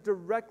 he was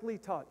directly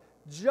taught,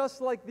 just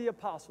like the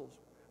apostles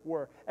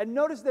were. And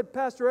notice that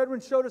Pastor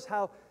Edwin showed us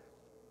how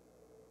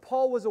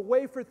Paul was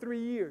away for 3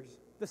 years.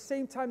 The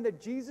same time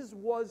that Jesus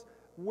was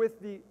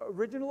with the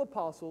original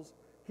apostles,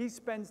 he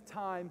spends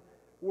time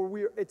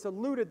where it's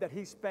alluded that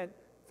he spent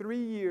 3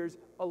 years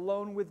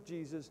alone with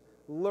Jesus,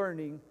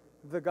 learning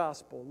the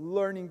gospel,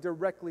 learning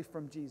directly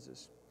from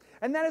Jesus.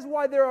 And that is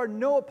why there are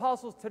no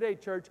apostles today,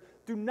 church.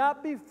 Do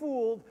not be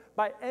fooled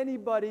by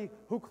anybody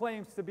who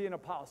claims to be an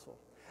apostle.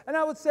 And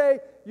I would say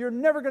you're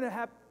never going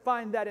to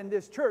find that in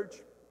this church.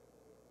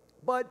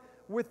 But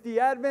with the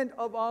advent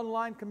of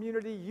online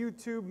community,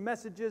 YouTube,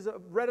 messages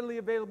readily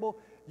available,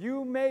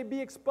 you may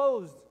be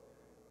exposed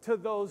to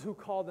those who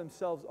call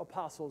themselves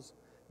apostles.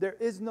 There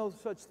is no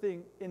such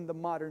thing in the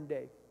modern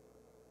day.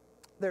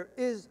 There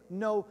is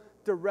no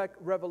direct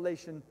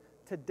revelation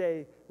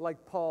today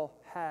like Paul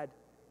had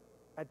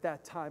at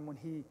that time when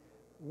he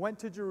went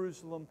to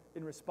Jerusalem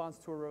in response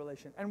to a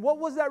revelation. And what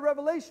was that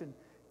revelation?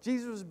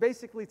 Jesus was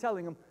basically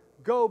telling him,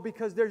 go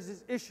because there's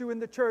this issue in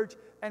the church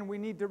and we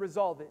need to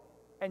resolve it.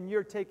 And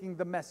you're taking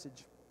the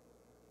message.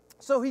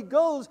 So he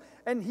goes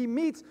and he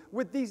meets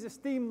with these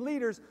esteemed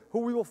leaders who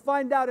we will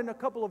find out in a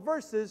couple of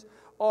verses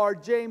are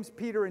James,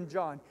 Peter, and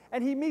John.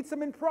 And he meets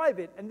them in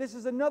private. And this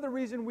is another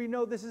reason we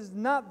know this is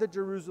not the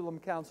Jerusalem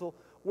Council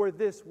where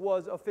this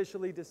was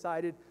officially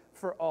decided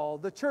for all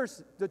the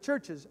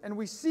churches. And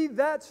we see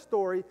that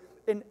story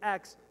in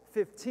Acts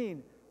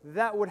 15.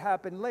 That would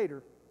happen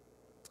later.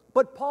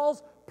 But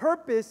Paul's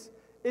purpose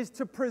is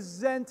to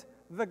present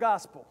the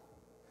gospel.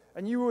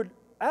 And you would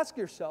ask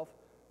yourself,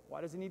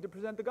 why does he need to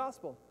present the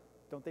gospel?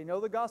 Don't they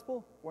know the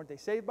gospel? Weren't they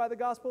saved by the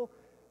gospel?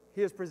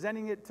 He is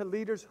presenting it to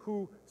leaders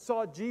who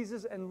saw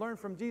Jesus and learned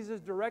from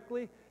Jesus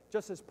directly,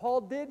 just as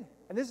Paul did.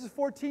 And this is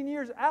 14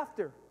 years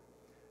after,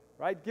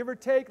 right? Give or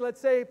take,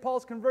 let's say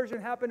Paul's conversion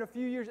happened a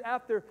few years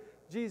after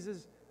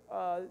Jesus'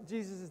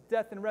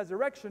 death and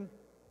resurrection.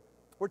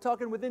 We're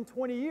talking within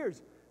 20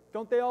 years.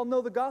 Don't they all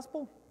know the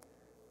gospel?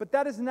 But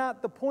that is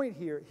not the point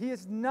here. He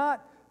is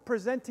not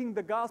presenting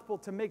the gospel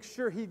to make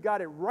sure he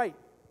got it right.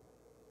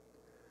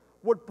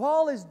 What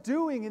Paul is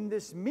doing in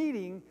this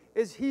meeting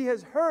is he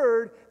has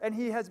heard and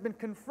he has been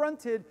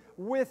confronted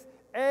with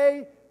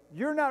A,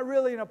 you're not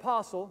really an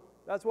apostle.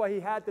 That's why he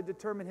had to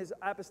determine his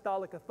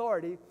apostolic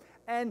authority.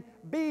 And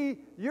B,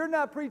 you're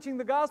not preaching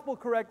the gospel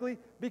correctly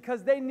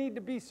because they need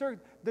to be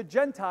the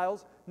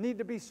Gentiles need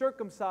to be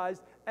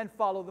circumcised and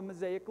follow the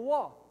Mosaic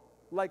law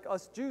like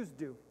us Jews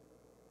do.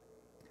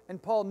 And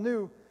Paul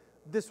knew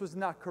this was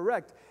not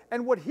correct.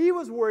 And what he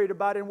was worried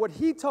about and what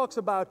he talks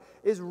about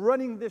is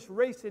running this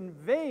race in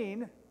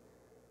vain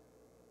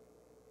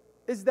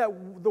is that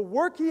the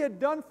work he had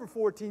done for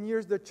 14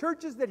 years, the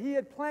churches that he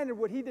had planted,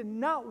 what he did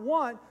not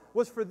want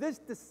was for this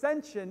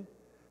dissension,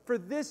 for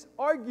this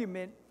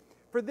argument,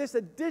 for this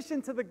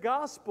addition to the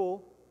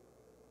gospel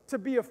to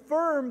be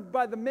affirmed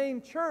by the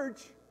main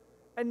church,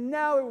 and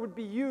now it would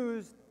be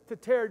used to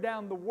tear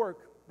down the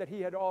work that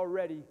he had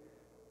already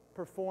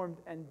performed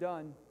and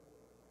done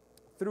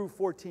through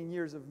 14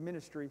 years of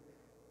ministry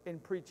in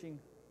preaching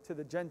to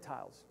the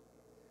Gentiles.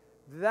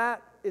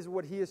 That is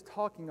what he is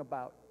talking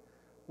about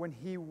when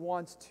he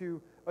wants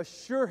to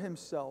assure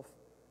himself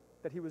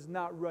that he was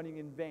not running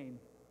in vain,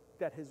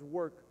 that his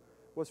work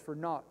was for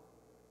naught.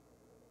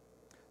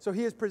 So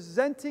he is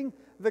presenting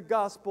the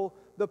gospel,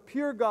 the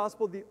pure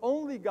gospel, the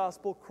only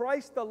gospel,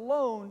 Christ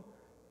alone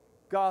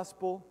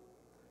gospel,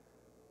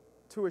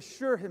 to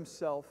assure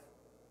himself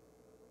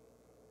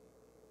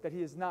that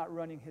he is not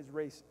running his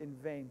race in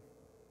vain.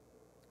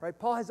 Right?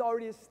 Paul has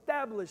already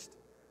established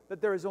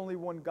that there is only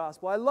one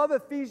gospel. I love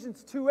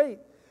Ephesians 2:8.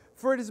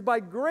 For it is by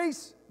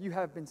grace you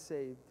have been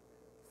saved,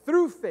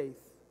 through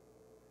faith.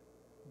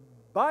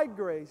 By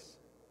grace,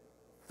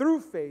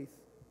 through faith,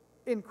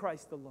 in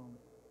Christ alone.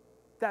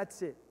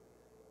 That's it.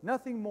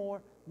 Nothing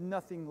more,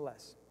 nothing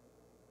less.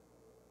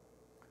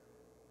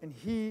 And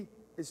he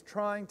is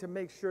trying to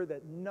make sure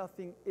that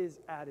nothing is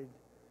added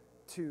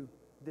to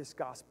this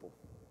gospel.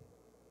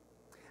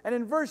 And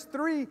in verse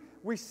 3,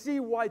 we see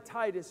why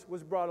Titus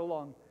was brought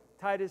along.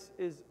 Titus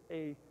is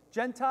a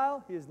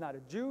Gentile. He is not a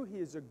Jew. He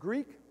is a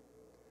Greek.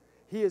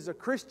 He is a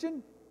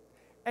Christian.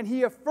 And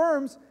he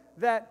affirms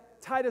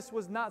that Titus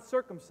was not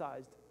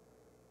circumcised.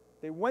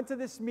 They went to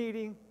this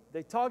meeting.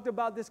 They talked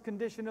about this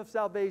condition of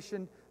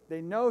salvation.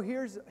 They know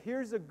here's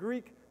a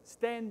Greek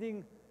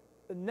standing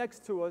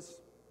next to us.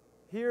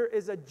 Here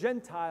is a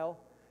Gentile.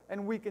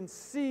 And we can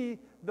see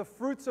the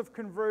fruits of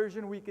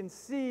conversion. We can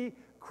see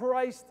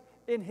Christ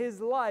in his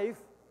life.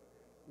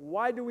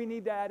 Why do we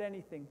need to add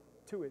anything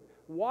to it?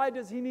 Why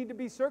does he need to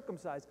be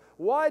circumcised?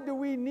 Why do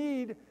we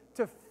need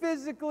to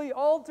physically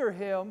alter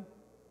him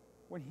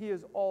when he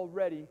is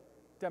already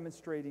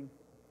demonstrating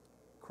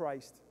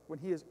Christ, when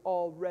he is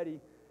already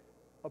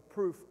a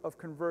proof of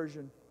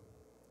conversion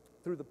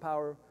through the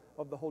power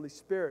of the Holy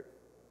Spirit?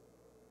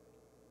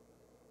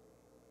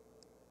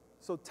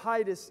 So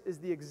Titus is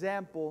the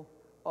example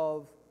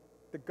of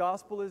the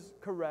gospel is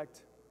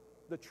correct,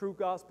 the true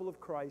gospel of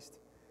Christ,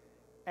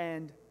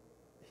 and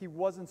he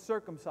wasn't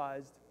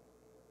circumcised,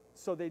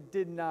 so they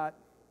did not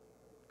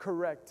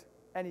correct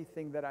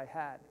anything that I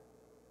had.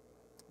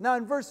 Now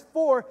in verse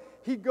 4,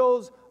 he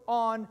goes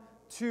on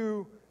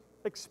to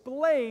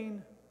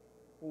explain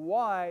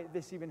why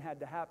this even had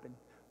to happen,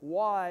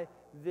 why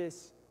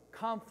this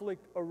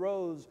conflict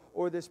arose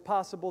or this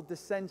possible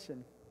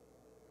dissension.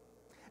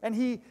 And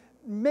he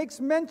makes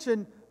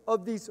mention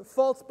of these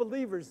false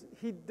believers.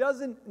 He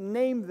doesn't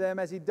name them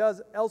as he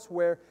does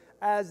elsewhere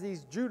as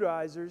these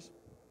Judaizers.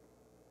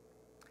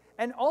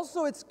 And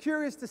also it's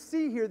curious to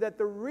see here that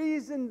the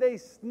reason they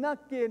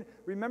snuck in,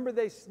 remember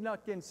they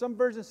snuck in, some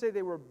versions say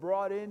they were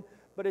brought in,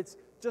 but it's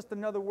just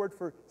another word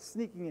for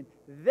sneaking in.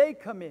 They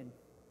come in.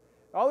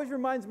 It always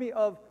reminds me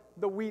of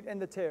the wheat and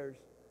the tares,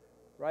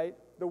 right?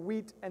 The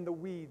wheat and the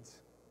weeds.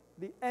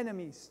 The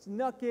enemy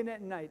snuck in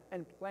at night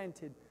and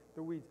planted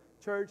the weeds.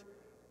 Church,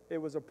 it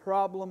was a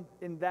problem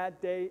in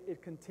that day.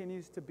 It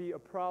continues to be a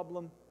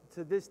problem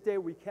to this day.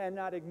 We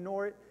cannot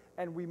ignore it,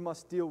 and we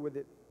must deal with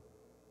it.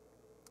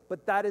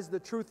 But that is the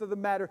truth of the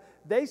matter.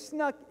 They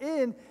snuck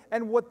in,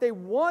 and what they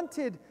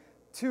wanted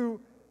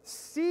to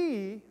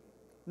see,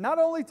 not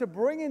only to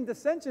bring in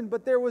dissension,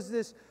 but there was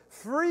this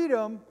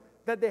freedom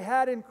that they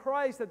had in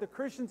Christ, that the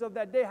Christians of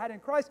that day had in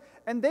Christ,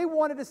 and they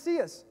wanted to see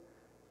us.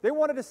 They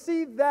wanted to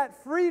see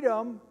that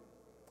freedom,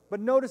 but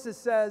notice it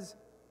says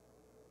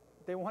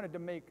they wanted to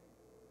make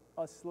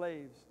us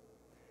slaves.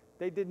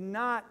 They did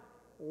not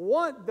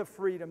want the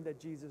freedom that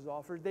Jesus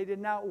offers. They did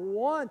not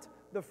want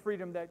the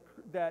freedom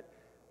that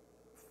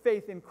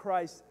faith in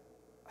Christ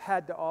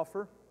had to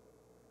offer.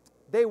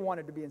 They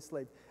wanted to be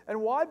enslaved.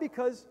 And why?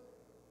 Because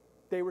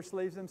they were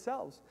slaves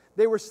themselves.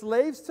 They were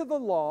slaves to the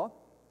law.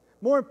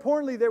 More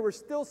importantly, they were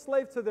still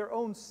slaves to their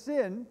own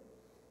sin.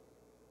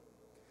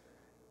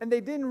 And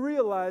they didn't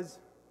realize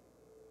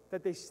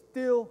that they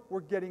still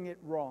were getting it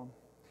wrong.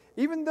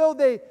 Even though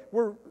they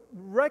were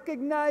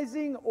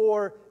recognizing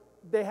or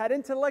they had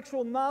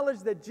intellectual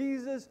knowledge that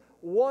Jesus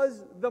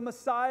was the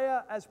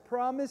Messiah as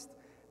promised,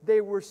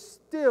 they were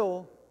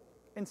still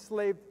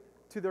enslaved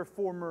to their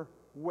former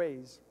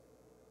ways.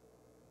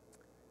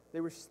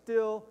 They were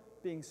still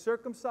being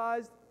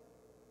circumcised,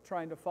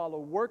 trying to follow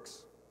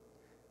works,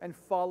 and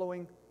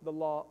following the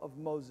law of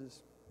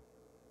Moses,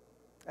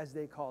 as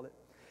they call it.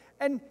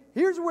 And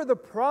here's where the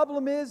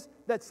problem is,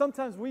 that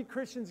sometimes we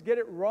Christians get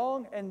it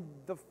wrong, and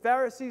the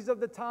Pharisees of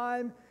the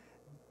time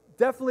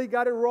definitely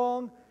got it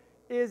wrong,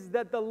 is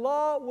that the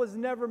law was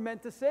never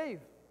meant to save.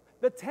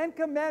 The 10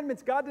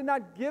 Commandments, God did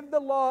not give the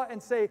law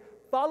and say,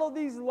 follow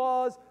these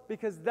laws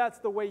because that's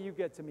the way you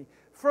get to me.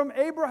 From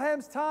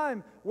Abraham's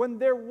time, when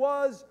there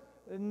was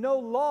no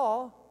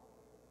law,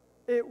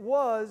 it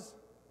was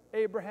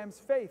Abraham's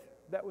faith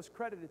that was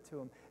credited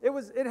to him.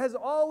 It has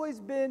always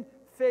been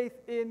faith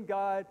in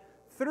God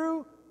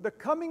through the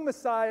coming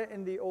Messiah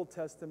in the Old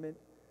Testament,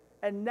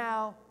 and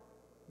now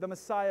the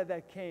Messiah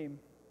that came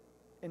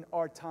in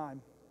our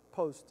time,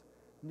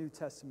 post-New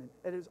Testament.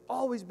 It has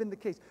always been the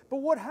case. But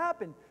what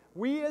happened?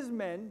 We as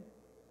men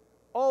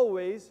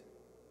always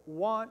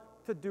want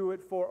to do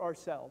it for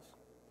ourselves.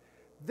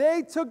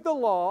 They took the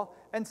law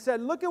and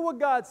said, look at what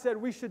God said,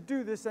 we should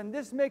do this, and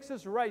this makes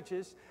us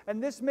righteous,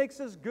 and this makes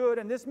us good,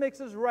 and this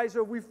makes us right.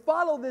 So if we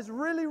follow this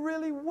really,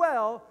 really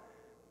well,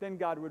 then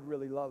God would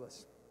really love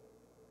us.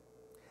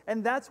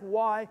 And that's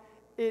why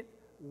it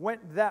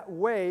went that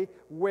way,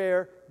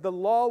 where the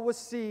law was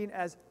seen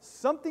as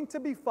something to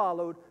be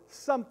followed,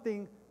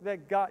 something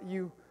that got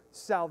you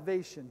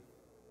salvation.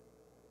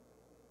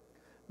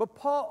 But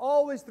Paul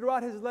always,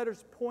 throughout his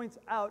letters, points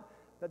out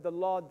that the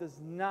law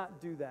does not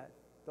do that.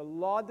 The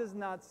law does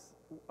not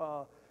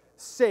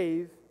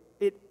save,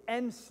 it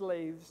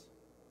enslaves,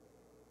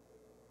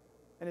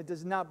 and it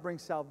does not bring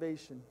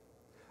salvation.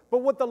 But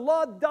what the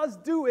law does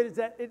do is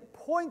that it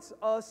points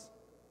us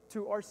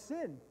to our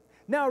sin.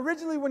 Now,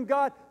 originally when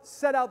God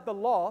set out the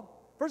law,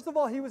 first of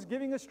all, he was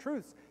giving us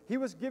truths. He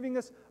was giving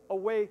us a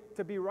way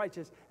to be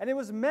righteous. And it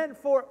was meant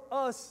for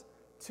us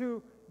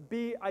to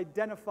be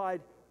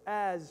identified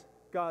as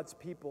God's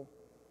people,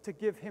 to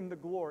give Him the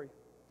glory,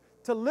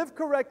 to live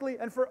correctly,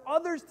 and for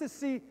others to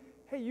see,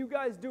 hey, you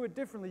guys do it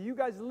differently. You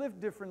guys live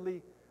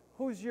differently.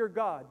 Who's your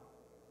God?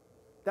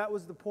 That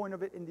was the point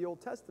of it in the Old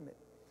Testament.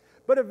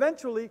 But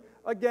eventually,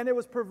 again, it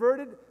was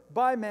perverted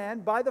by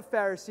man, by the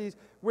Pharisees,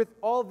 with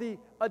all the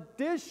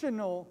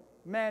additional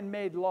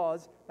man-made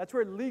laws. That's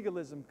where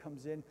legalism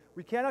comes in.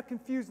 We cannot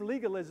confuse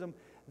legalism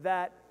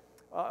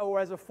or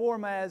as a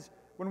form as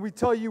when we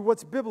tell you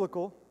what's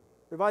biblical.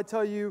 If I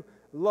tell you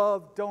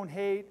love, don't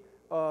hate,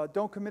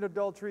 don't commit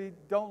adultery,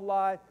 don't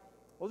lie,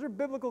 those are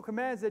biblical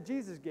commands that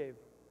Jesus gave.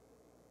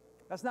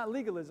 That's not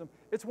legalism.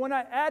 It's when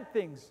I add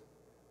things.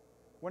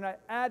 When I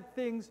add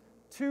things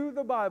to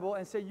the Bible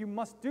and say you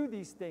must do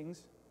these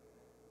things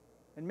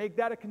and make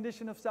that a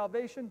condition of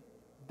salvation,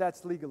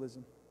 that's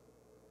legalism.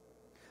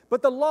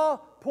 But the law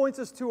points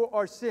us to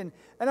our sin.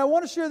 And I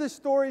want to share this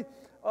story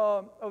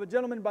of a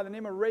gentleman by the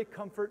name of Ray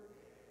Comfort.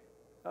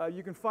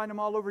 You can find him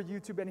all over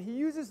YouTube. And he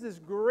uses this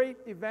great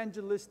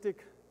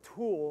evangelistic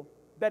tool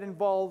that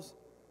involves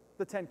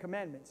the Ten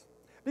Commandments.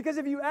 Because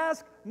if you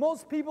ask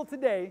most people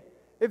today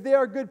if they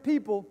are good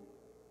people,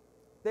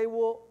 they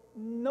will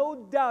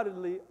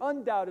undoubtedly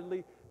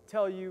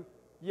tell you,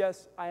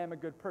 yes, I am a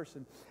good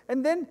person.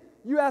 And then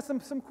you ask them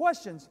some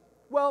questions.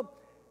 Well,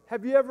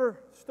 have you ever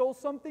stole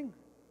something?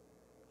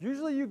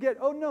 Usually you get,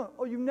 oh no,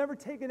 you've never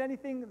taken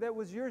anything that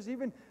was yours,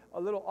 even a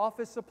little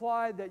office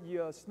supply that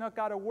you snuck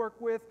out of work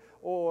with,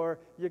 or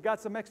you got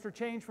some extra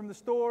change from the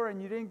store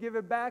and you didn't give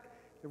it back.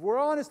 If we're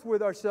honest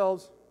with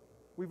ourselves,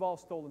 we've all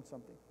stolen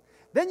something.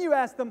 Then you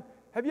ask them,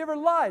 have you ever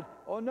lied?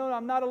 Oh no,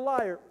 I'm not a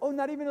liar. Oh,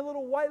 not even a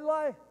little white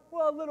lie?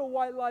 Well, a little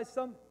white lie,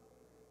 some.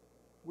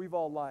 We've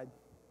all lied.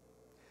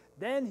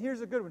 Then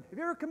here's a good one. Have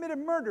you ever committed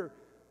murder?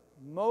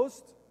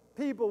 Most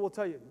people will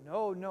tell you,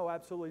 no,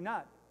 absolutely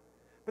not.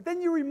 But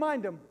then you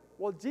remind them,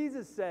 well,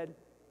 Jesus said,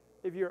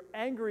 if you're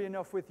angry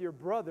enough with your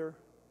brother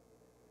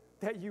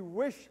that you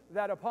wish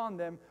that upon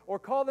them or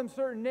call them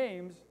certain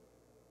names,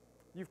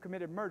 you've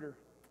committed murder.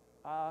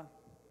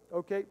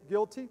 Okay,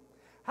 guilty.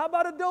 How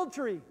about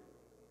adultery?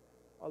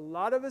 A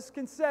lot of us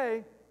can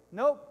say,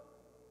 nope,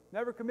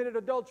 never committed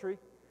adultery.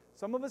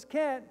 Some of us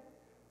can't.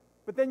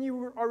 But then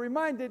you are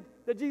reminded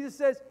that Jesus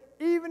says,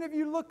 even if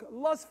you look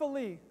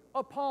lustfully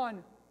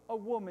upon a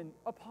woman,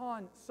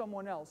 upon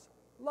someone else,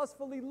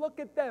 lustfully look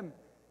at them,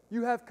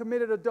 you have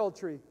committed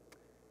adultery.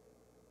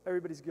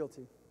 Everybody's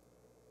guilty.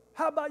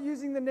 How about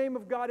using the name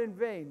of God in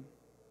vain?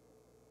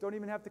 Don't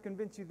even have to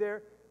convince you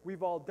there.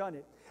 We've all done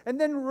it. And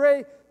then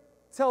Ray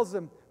tells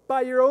them,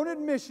 by your own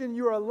admission,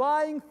 you are a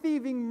lying,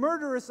 thieving,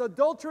 murderous,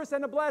 adulterous,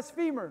 and a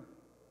blasphemer.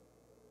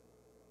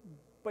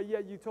 But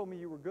yet you told me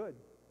you were good.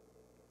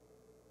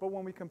 But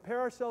when we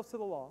compare ourselves to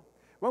the law,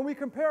 when we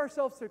compare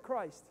ourselves to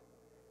Christ,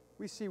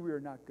 we see we are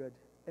not good.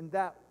 And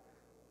that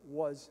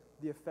was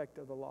the effect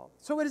of the law.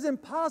 So it is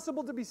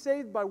impossible to be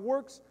saved by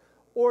works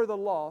or the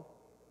law.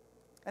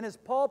 And as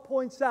Paul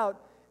points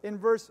out in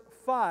verse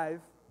 5,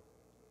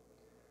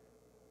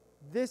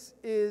 this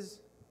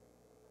is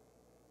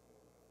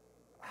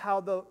how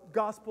the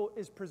gospel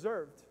is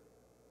preserved.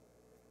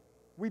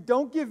 We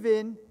don't give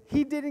in.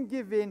 He didn't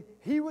give in.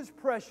 He was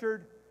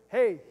pressured.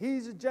 Hey,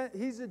 he's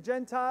a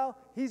Gentile.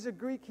 He's a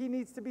Greek. He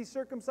needs to be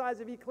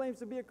circumcised if he claims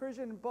to be a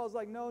Christian. And Paul's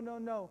like,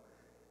 no.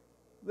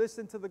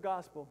 Listen to the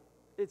gospel.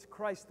 It's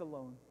Christ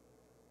alone,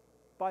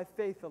 by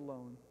faith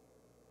alone,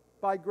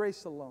 by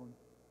grace alone.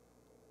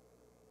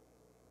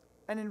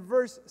 And in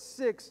verse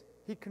 6,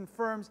 he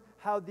confirms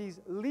how these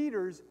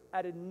leaders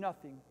added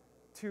nothing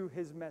to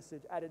his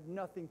message, added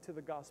nothing to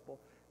the gospel.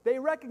 They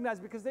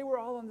recognized, because they were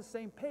all on the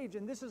same page,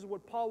 and this is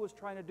what Paul was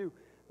trying to do.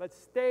 Let's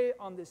stay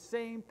on the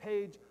same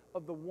page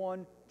of the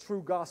one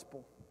true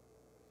gospel.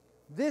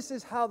 This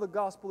is how the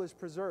gospel is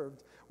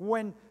preserved.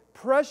 When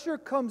pressure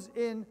comes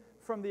in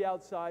from the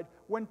outside,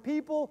 when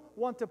people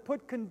want to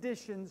put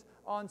conditions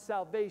on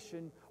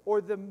salvation or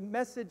the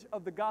message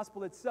of the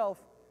gospel itself,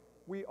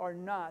 we are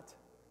not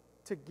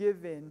to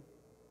give in.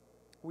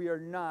 We are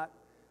not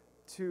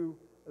to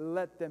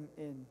let them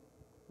in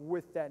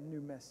with that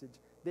new message.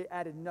 They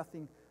added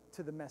nothing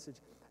to the message.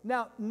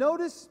 Now,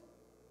 notice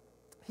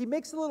he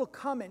makes a little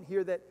comment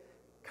here that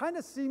kind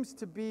of seems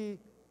to be,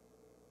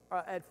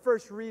 at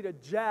first read, a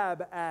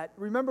jab at,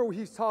 remember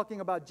he's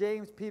talking about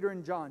James, Peter,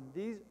 and John.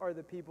 These are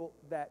the people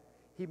that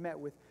he met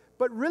with.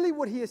 But really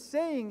what he is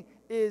saying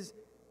is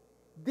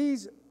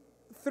these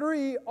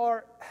three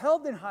are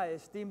held in high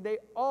esteem. They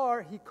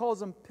are, he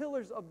calls them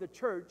pillars of the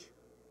church.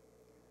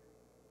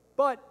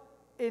 But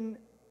in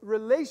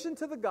relation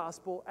to the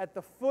gospel, at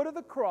the foot of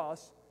the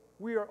cross,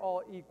 we are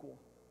all equal.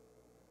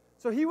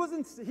 So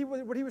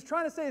what he was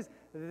trying to say is,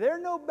 they're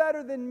no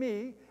better than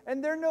me,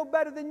 and they're no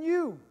better than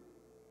you.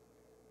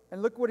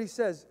 And look what he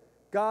says,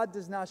 God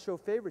does not show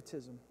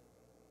favoritism.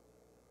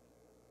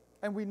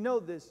 And we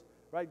know this,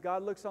 right?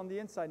 God looks on the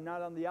inside,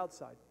 not on the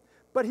outside.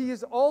 But he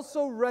is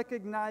also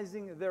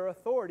recognizing their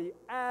authority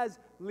as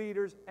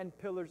leaders and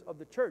pillars of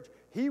the church.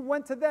 He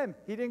went to them.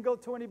 He didn't go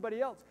to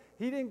anybody else.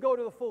 He didn't go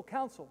to the full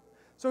council.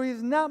 So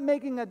he's not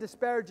making a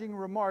disparaging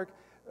remark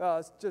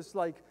It's just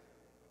like,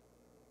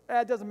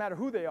 it doesn't matter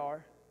who they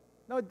are.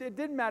 No, it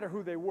didn't matter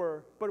who they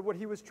were. But what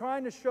he was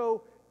trying to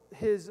show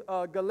his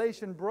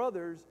Galatian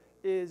brothers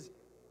is,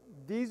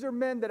 these are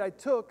men that I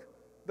took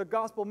the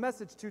gospel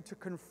message to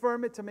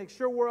confirm it, to make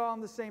sure we're all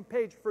on the same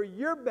page for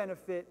your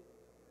benefit.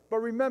 But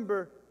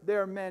remember, they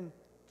are men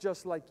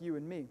just like you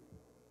and me.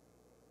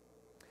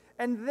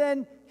 And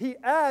then he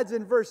adds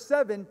in verse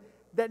 7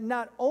 that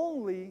not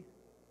only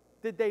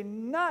did they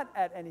not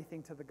add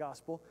anything to the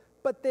gospel,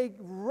 but they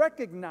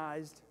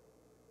recognized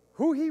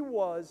who he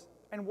was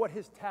and what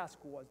his task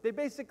was. They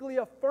basically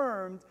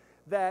affirmed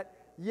that,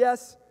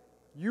 yes,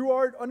 you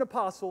are an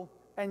apostle,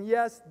 and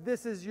yes,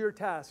 this is your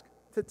task,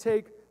 to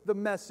take the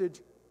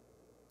message,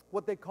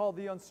 what they call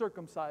the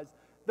uncircumcised,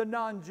 the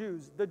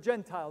non-Jews, the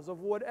Gentiles,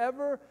 of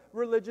whatever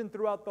religion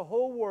throughout the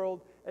whole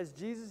world, as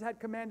Jesus had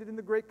commanded in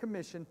the Great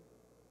Commission,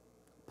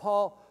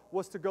 Paul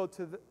was to go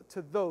to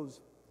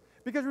those.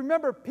 Because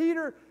remember,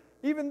 Peter,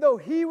 even though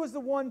he was the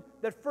one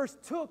that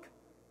first took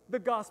the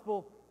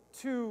gospel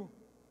to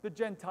the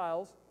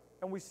Gentiles,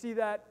 and we see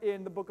that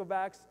in the book of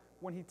Acts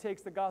when he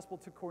takes the gospel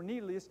to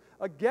Cornelius,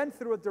 again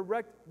through a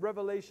direct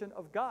revelation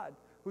of God,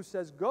 who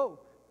says, go,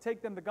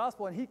 take them the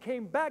gospel. And he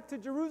came back to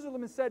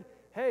Jerusalem and said,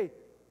 hey,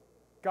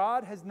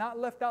 God has not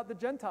left out the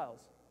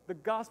Gentiles. The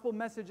gospel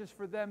message is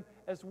for them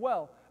as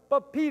well.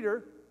 But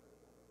Peter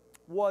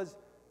was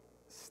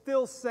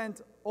still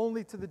sent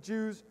only to the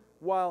Jews,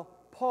 while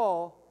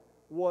Paul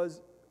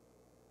was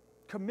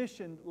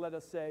commissioned, let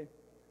us say,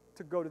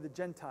 to go to the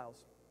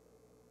Gentiles.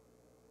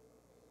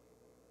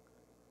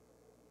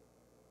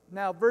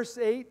 Now, verse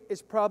 8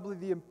 is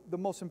probably the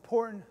most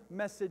important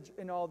message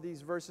in all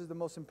these verses, the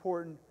most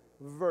important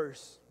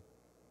verse.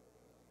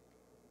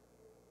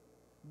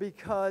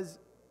 Because,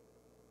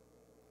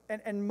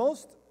 and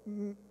most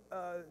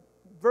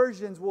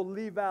versions will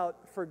leave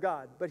out for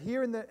God. But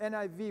here in the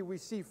NIV, we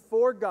see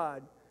for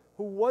God,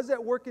 who was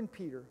at work in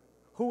Peter,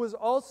 who was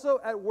also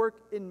at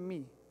work in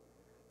me.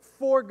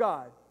 For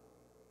God.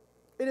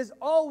 It is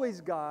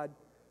always God,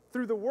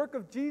 through the work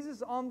of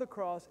Jesus on the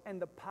cross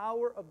and the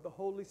power of the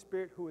Holy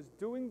Spirit, who is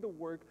doing the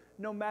work,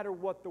 no matter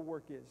what the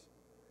work is.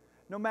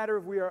 No matter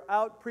if we are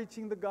out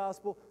preaching the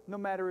gospel, no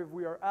matter if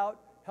we are out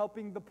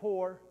helping the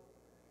poor,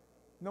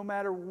 no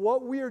matter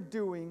what we are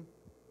doing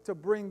to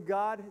bring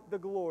God the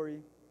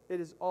glory,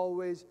 it is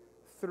always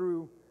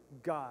through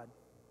God.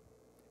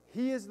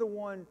 He is the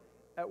one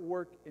at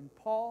work in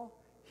Paul.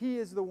 He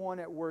is the one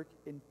at work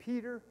in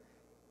Peter.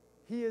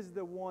 He is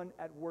the one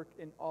at work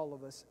in all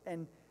of us.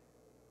 And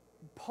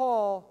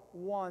Paul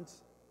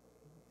wants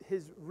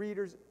his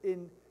readers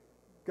in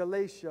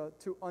Galatia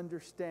to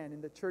understand,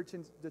 and the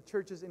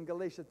churches in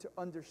Galatia to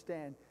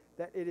understand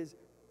that it is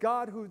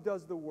God who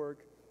does the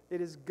work. It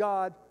is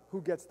God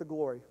who gets the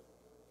glory.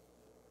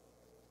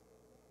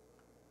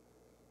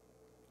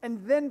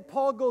 And then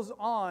Paul goes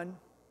on,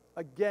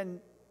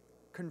 again,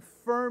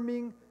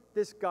 confirming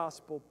this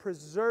gospel,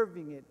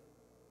 preserving it,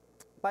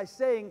 by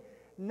saying,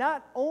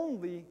 not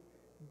only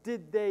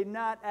did they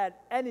not add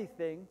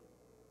anything,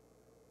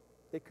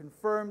 they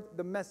confirmed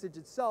the message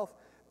itself,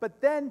 but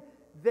then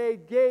they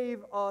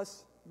gave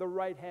us the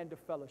right hand of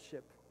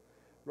fellowship,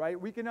 right?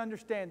 We can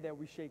understand that.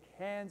 We shake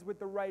hands with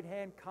the right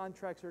hand.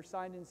 Contracts are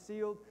signed and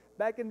sealed.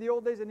 Back in the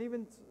old days, and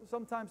even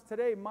sometimes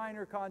today,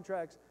 minor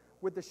contracts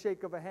with the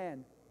shake of a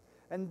hand.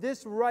 And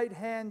this right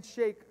hand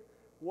shake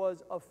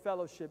was of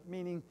fellowship,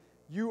 meaning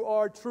you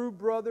are true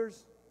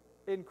brothers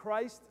in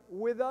Christ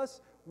with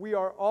us. We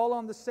are all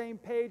on the same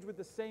page with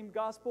the same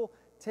gospel,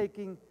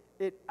 taking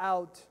it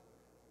out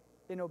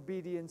in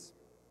obedience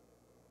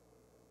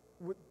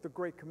with the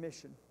Great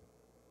Commission.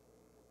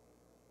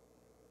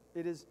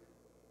 It is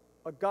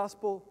a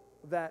gospel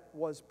that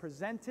was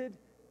presented,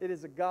 it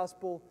is a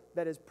gospel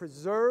that is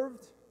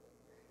preserved,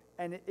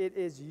 and it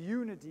is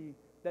unity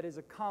that is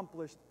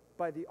accomplished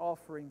by the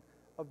offering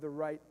of the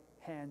right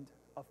hand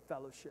of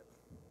fellowship.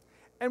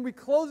 And we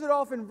close it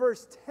off in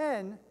verse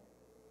 10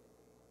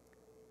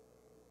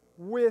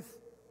 with,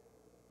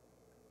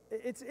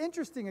 it's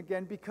interesting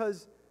again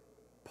because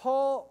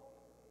Paul,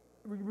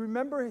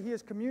 remember, he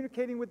is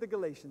communicating with the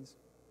Galatians.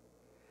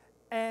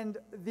 And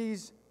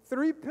these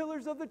three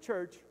pillars of the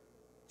church,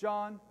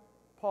 John,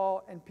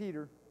 Paul, and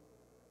Peter,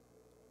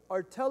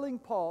 are telling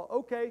Paul,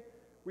 okay,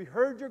 we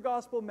heard your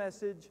gospel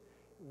message.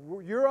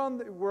 We're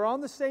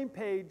on the same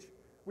page.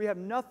 We have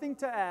nothing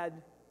to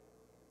add.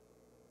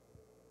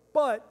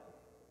 But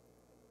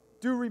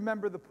do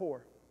remember the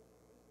poor.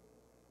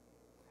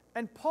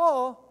 And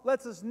Paul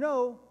lets us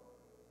know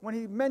when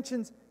he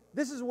mentions,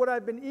 this is what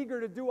I've been eager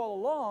to do all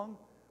along.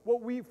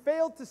 What we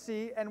failed to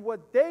see and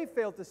what they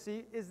failed to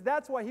see is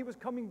that's why he was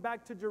coming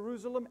back to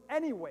Jerusalem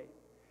anyway.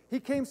 He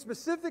came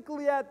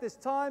specifically at this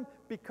time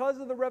because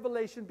of the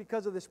revelation,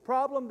 because of this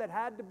problem that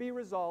had to be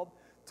resolved,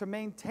 to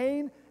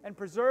maintain and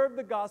preserve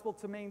the gospel,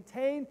 to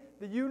maintain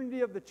the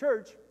unity of the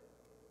church.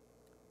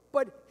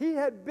 But he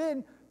had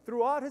been,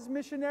 throughout his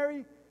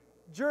missionary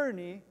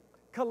journey,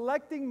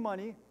 collecting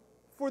money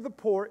for the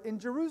poor in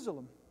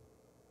Jerusalem.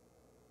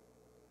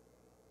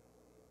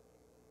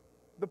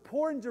 The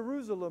poor in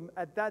Jerusalem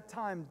at that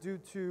time, due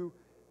to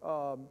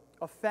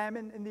a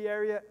famine in the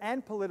area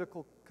and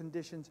political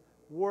conditions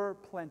were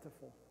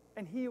plentiful.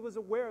 And he was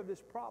aware of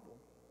this problem.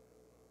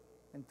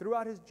 And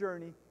throughout his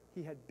journey,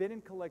 he had been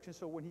in collection.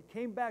 So when he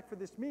came back for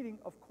this meeting,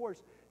 of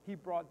course, he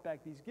brought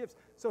back these gifts.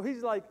 So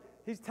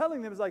he's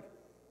telling them,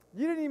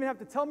 you didn't even have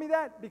to tell me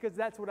that because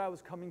that's what I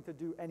was coming to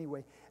do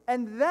anyway.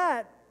 And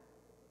that,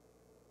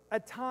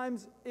 at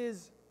times,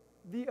 is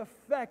the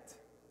effect,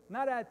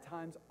 not at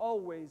times,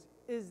 always,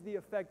 is the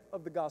effect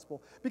of the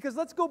gospel. Because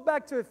let's go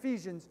back to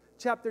Ephesians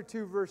chapter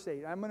 2, verse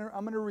 8. I'm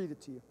going to read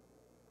it to you.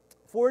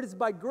 For it is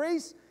by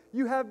grace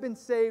you have been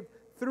saved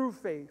through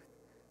faith.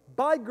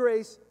 By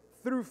grace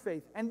through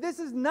faith. And this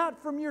is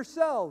not from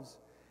yourselves.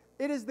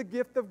 It is the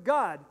gift of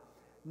God,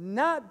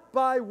 not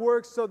by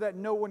works so that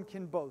no one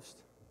can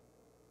boast.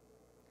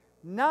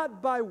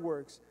 Not by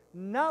works,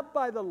 not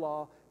by the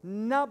law,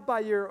 not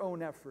by your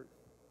own effort.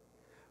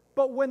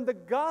 But when the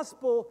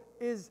gospel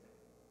is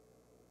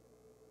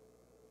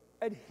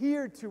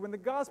adhered to, when the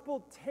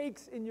gospel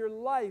takes in your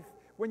life,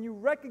 when you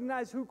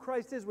recognize who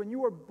Christ is, when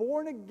you are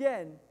born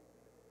again,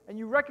 and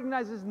you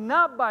recognize it's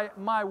not by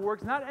my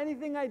works, not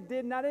anything I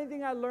did, not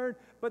anything I learned,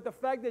 but the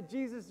fact that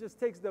Jesus just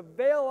takes the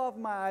veil off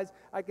my eyes,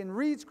 I can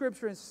read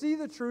Scripture and see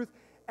the truth,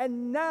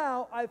 and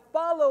now I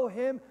follow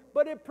Him,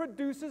 but it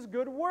produces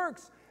good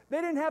works. They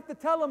didn't have to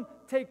tell him,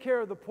 take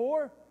care of the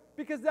poor,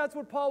 because that's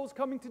what Paul was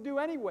coming to do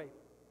anyway.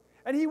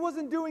 And he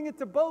wasn't doing it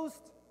to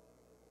boast.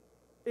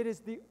 It is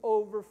the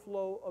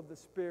overflow of the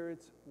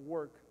Spirit's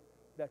work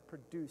that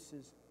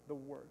produces the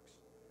works,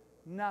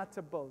 not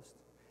to boast.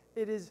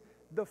 It is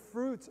the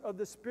fruits of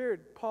the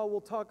Spirit. Paul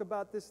will talk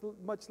about this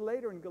much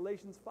later in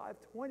Galatians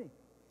 5:20.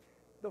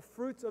 The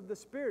fruits of the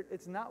Spirit.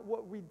 It's not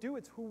what we do,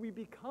 it's who we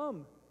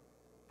become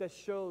that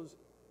shows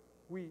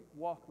we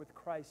walk with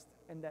Christ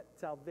and that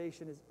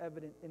salvation is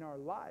evident in our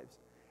lives.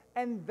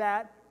 And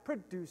that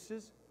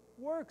produces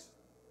works.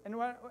 And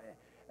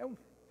in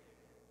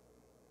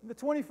the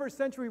 21st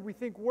century, we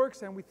think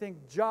works and we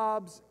think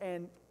jobs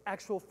and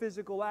actual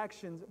physical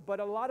actions, but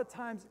a lot of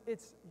times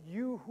it's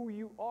you who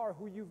you are,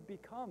 who you've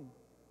become.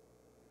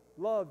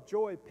 Love,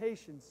 joy,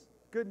 patience,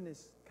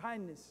 goodness,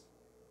 kindness.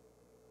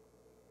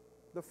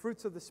 The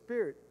fruits of the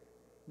Spirit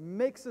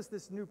makes us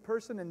this new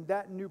person, and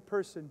that new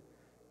person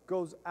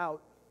goes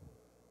out.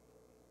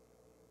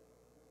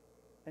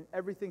 And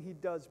everything he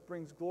does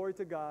brings glory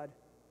to God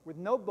with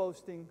no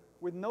boasting,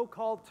 with no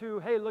call to,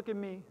 hey, look at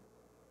me.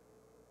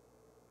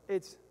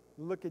 It's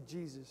look at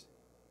Jesus.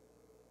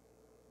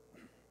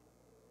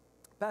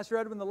 Pastor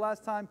Edwin, the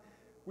last time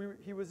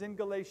he was in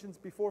Galatians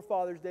before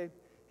Father's Day,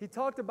 he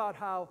talked about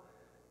how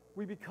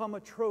we become a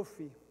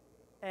trophy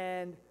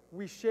and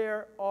we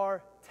share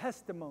our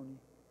testimony.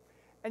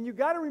 And you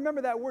got to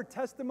remember that word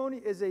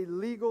testimony is a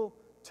legal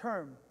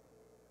term.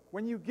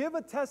 When you give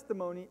a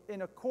testimony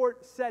in a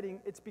court setting,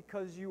 it's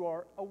because you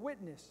are a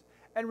witness.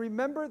 And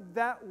remember,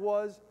 that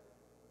was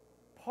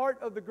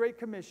part of the Great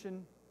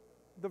Commission,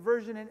 the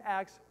version in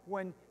Acts,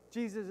 when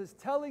Jesus is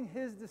telling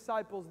his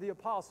disciples, the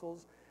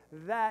apostles,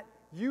 that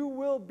you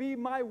will be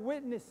my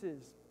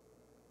witnesses.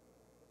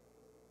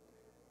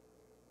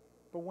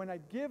 But when I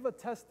give a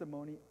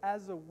testimony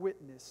as a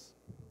witness,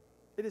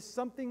 it is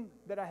something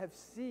that I have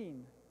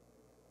seen.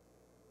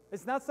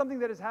 It's not something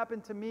that has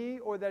happened to me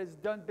or that has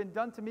been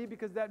done to me,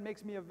 because that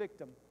makes me a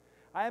victim.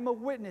 I am a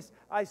witness.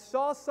 I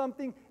saw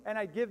something and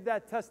I give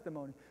that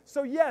testimony.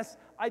 So yes,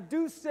 I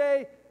do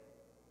say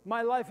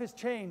my life has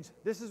changed.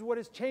 This is what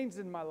has changed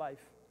in my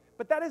life.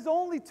 But that is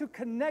only to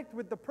connect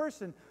with the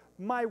person.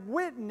 My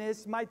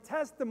witness, my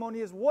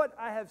testimony is what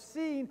I have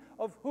seen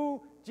of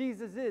who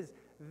Jesus is.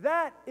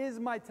 That is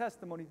my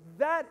testimony.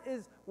 That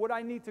is what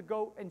I need to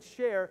go and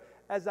share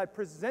as I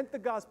present the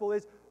gospel,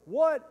 is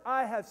what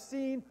I have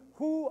seen,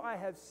 who I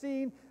have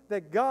seen,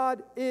 that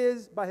God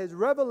is by His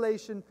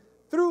revelation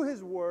through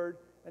His Word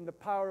and the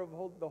power of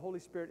the Holy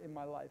Spirit in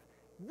my life.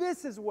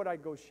 This is what I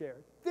go share.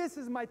 This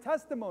is my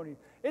testimony.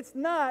 It's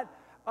not,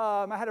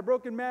 I had a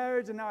broken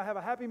marriage and now I have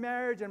a happy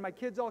marriage and my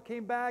kids all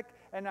came back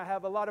and I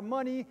have a lot of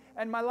money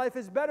and my life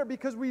is better,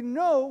 because we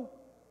know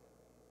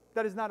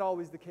that is not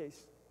always the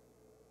case.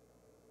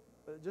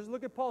 But just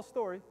look at Paul's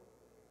story.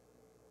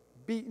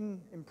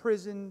 Beaten,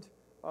 imprisoned,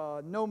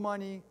 no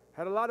money,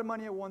 had a lot of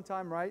money at one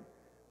time, right?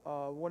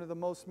 One of the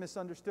most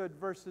misunderstood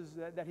verses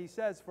that he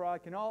says, for I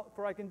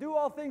can do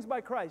all things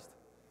by Christ.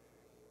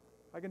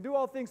 I can do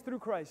all things through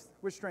Christ,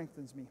 which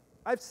strengthens me.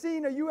 I've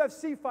seen a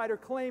UFC fighter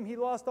claim he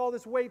lost all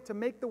this weight to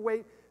make the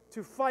weight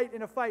to fight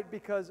in a fight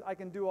because I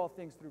can do all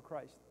things through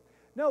Christ.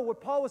 No,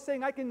 what Paul was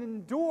saying, I can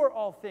endure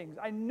all things.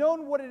 I've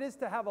known what it is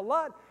to have a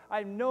lot.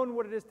 I've known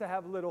what it is to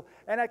have little.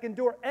 And I can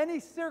endure any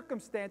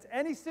circumstance,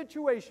 any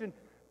situation,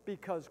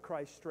 because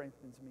Christ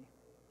strengthens me.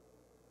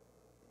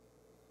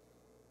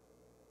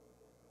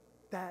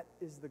 That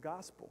is the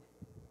gospel.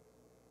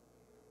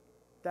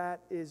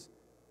 That is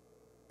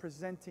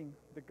presenting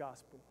the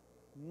gospel.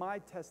 My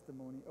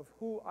testimony of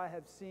who I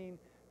have seen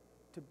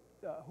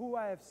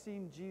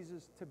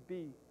Jesus to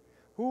be,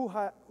 who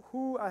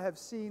I have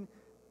seen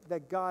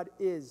that God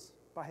is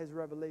by His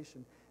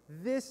revelation.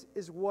 This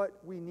is what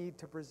we need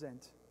to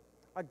present.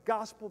 A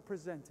gospel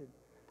presented.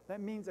 That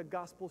means a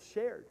gospel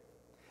shared.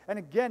 And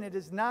again, it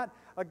is not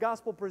a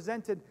gospel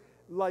presented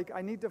like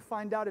I need to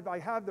find out if I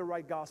have the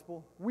right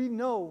gospel. We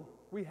know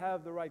we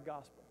have the right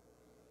gospel.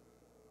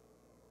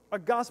 A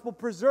gospel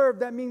preserved,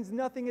 that means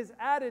nothing is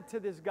added to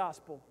this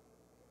gospel.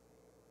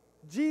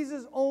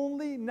 Jesus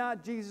only,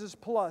 not Jesus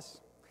plus.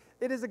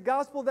 It is a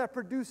gospel that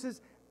produces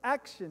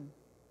action.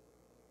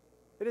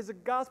 It is a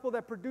gospel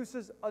that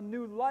produces a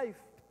new life.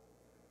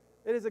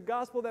 It is a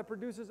gospel that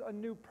produces a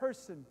new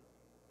person.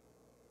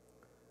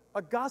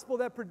 A gospel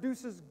that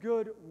produces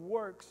good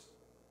works,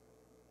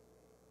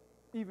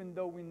 even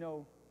though we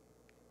know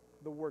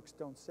the works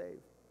don't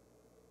save.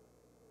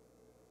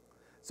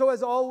 So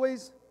as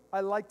always,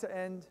 I like to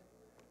end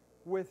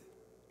with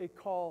a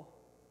call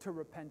to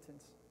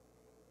repentance.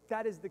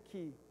 That is the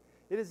key.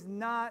 It is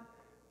not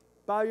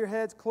bow your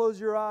heads, close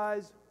your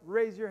eyes,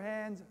 raise your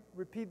hands,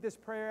 repeat this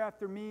prayer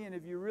after me, and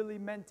if you really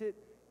meant it,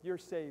 you're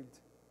saved.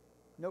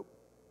 Nope.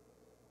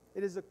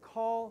 It is a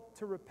call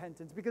to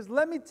repentance. Because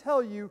let me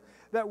tell you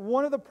that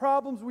one of the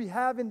problems we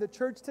have in the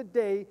church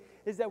today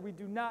is that we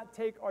do not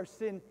take our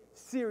sin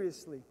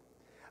seriously.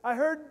 I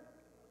heard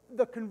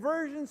the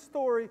conversion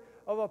story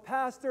of a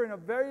pastor in a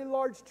very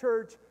large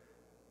church,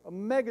 a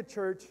mega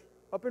church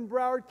up in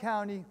Broward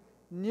County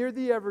near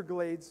the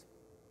Everglades.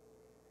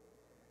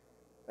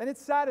 And it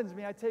saddens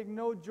me. I take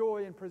no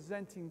joy in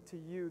presenting to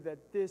you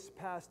that this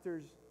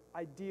pastor's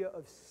idea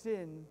of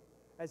sin,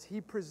 as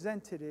he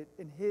presented it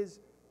in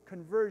his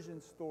conversion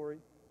story,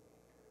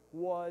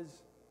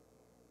 was,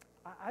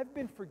 I've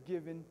been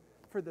forgiven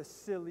for the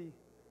silly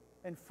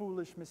and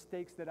foolish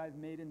mistakes that I've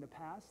made in the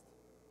past.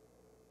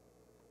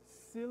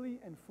 Silly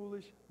and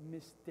foolish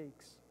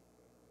mistakes.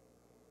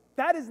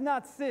 That is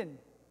not sin.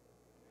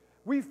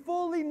 We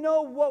fully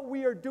know what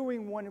we are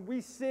doing when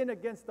we sin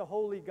against the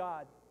holy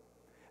God.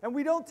 And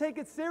we don't take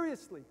it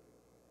seriously.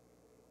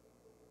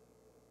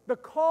 The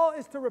call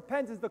is to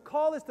repentance. The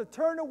call is to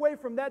turn away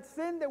from that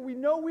sin that we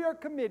know we are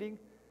committing,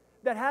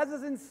 that has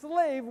us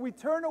enslaved. We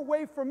turn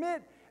away from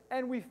it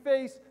and we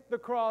face the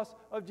cross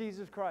of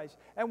Jesus Christ.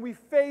 And we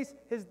face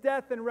His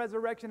death and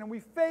resurrection. And we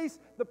face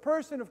the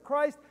person of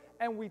Christ,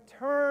 and we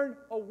turn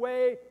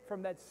away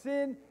from that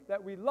sin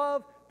that we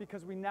love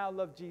because we now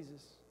love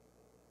Jesus.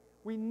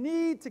 We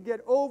need to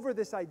get over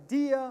this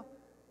idea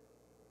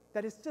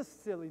that it's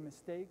just silly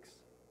mistakes.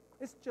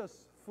 It's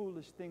just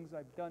foolish things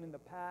I've done in the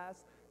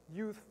past,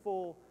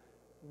 youthful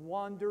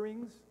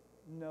wanderings.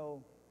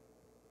 No,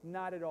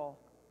 not at all.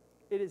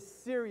 It is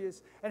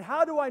serious. And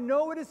how do I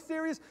know it is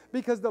serious?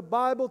 Because the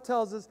Bible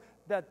tells us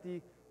that the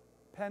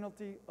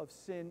penalty of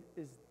sin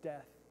is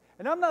death.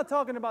 And I'm not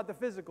talking about the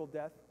physical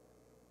death,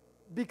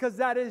 because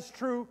that is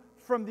true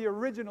from the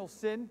original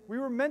sin. We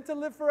were meant to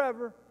live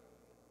forever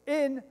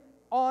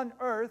on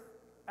earth.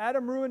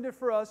 Adam ruined it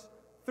for us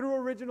through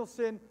original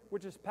sin,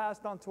 which is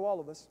passed on to all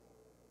of us.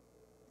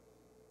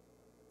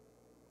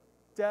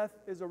 Death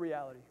is a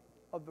reality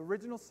of the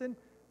original sin.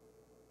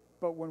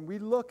 But when we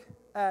look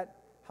at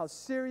how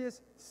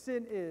serious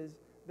sin is,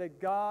 that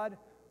God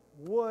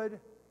would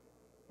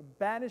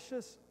banish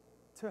us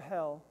to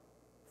hell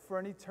for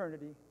an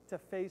eternity to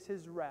face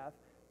His wrath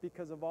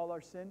because of all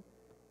our sin,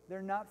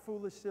 they're not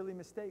foolish, silly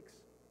mistakes.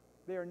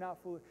 They are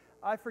not foolish.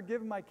 I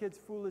forgive my kids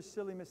foolish,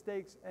 silly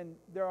mistakes, and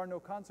there are no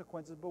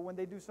consequences. But when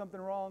they do something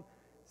wrong,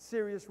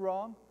 serious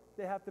wrong,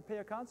 they have to pay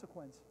a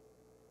consequence.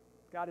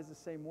 God is the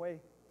same way.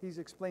 He's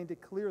explained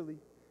it clearly.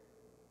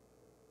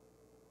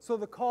 So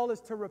the call is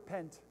to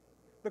repent.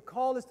 The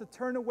call is to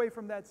turn away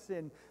from that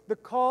sin. The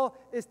call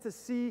is to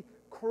see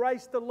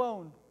Christ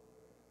alone,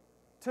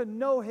 to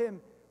know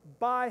Him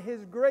by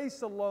His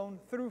grace alone,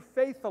 through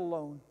faith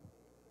alone,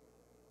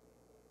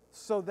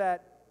 so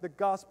that the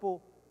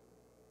gospel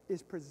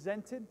is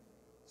presented,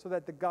 so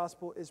that the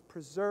gospel is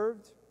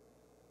preserved,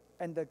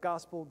 and the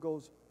gospel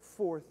goes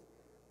forth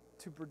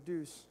to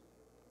produce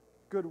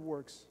good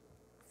works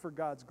for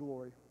God's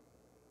glory.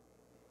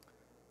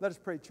 Let us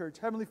pray, church.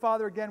 Heavenly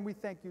Father, again, we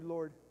thank you,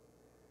 Lord,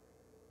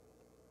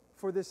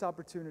 for this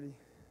opportunity,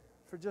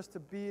 for just to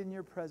be in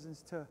your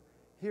presence, to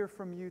hear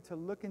from you, to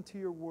look into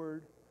your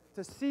word,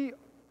 to see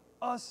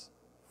us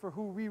for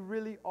who we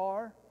really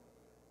are,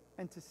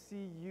 and to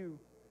see you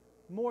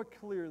more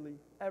clearly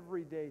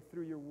every day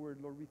through your word,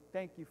 Lord. We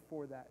thank you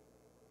for that.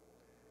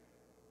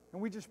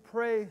 And we just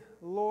pray,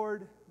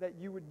 Lord, that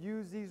you would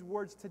use these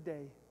words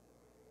today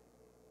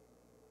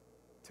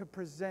to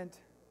present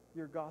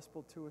your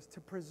gospel to us,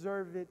 to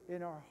preserve it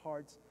in our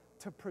hearts,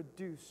 to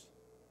produce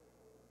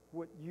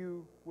what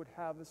you would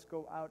have us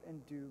go out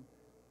and do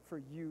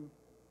for you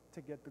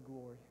to get the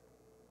glory.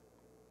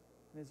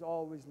 And as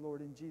always,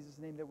 Lord, in Jesus'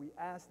 name, that we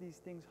ask these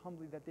things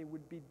humbly, that they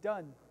would be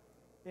done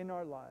in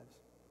our lives.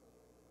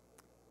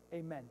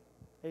 Amen.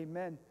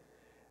 Amen.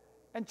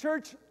 And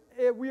church,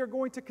 we are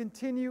going to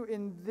continue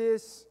in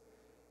this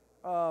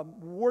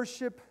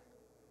worship,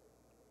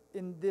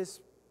 in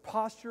this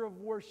posture of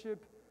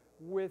worship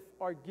with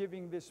our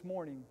giving this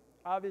morning.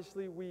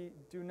 Obviously, we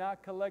do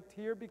not collect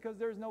here because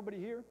there's nobody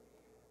here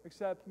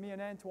except me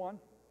and Antoine.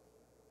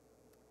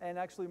 And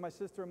actually, my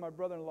sister and my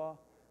brother-in-law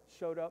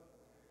showed up.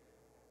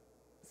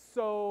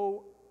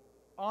 So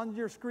On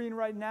your screen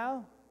right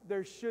now,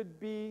 there should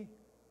be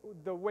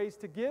the ways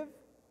to give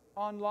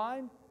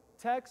online,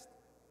 text,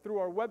 through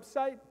our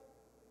website.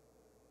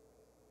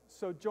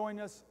 So join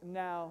us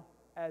now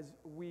as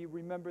we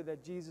remember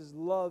that Jesus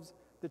loves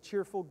the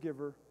cheerful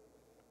giver,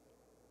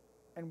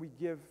 and we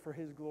give for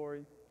His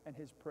glory and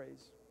His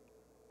praise.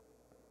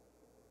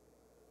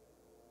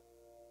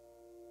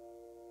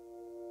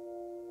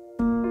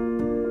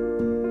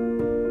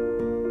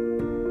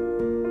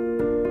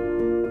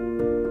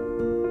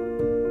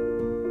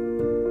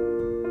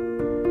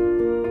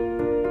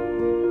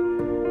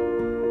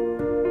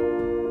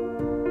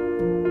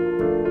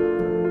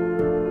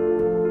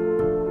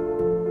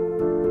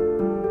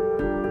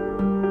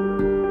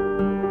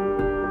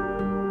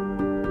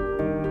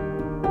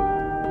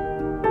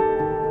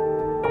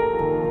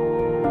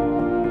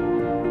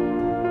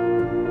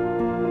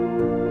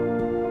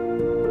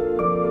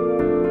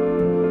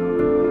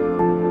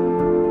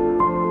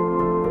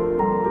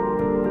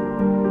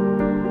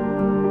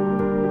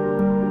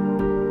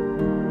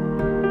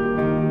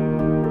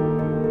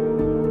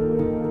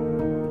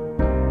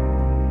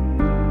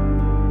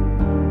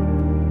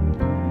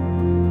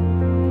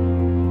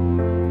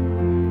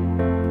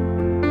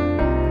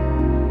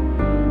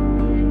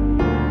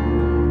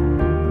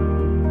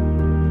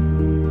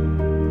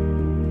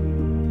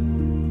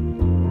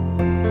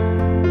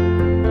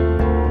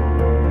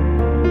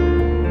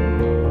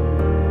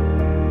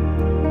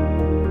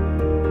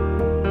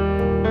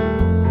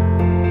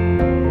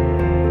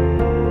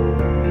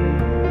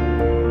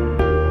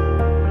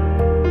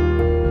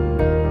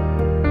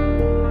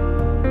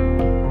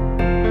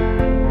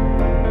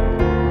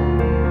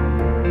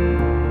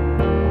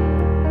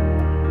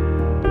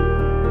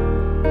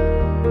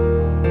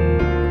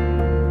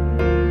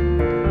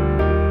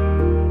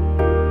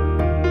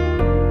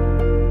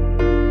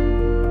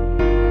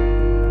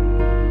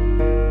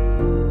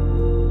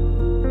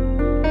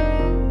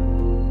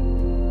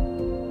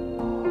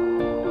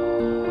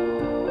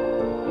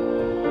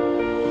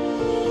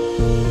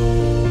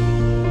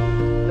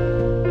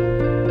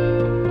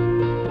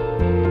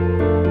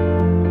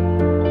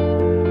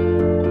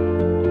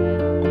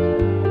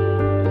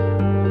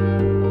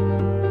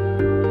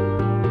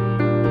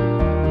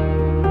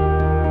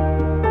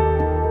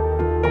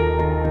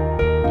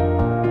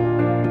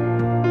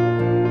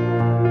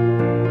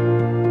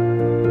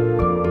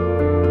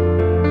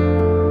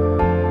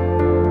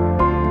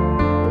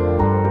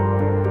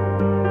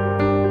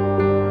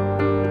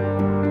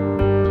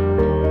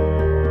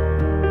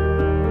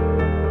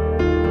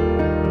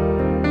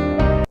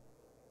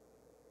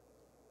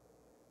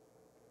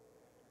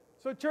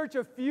 So church,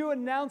 a few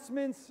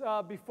announcements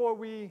before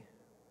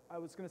I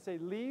was going to say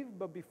leave,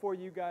 but before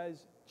you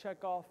guys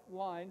check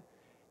offline,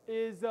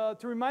 is to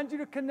remind you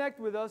to connect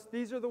with us.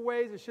 These are the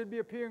ways. It should be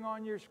appearing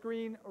on your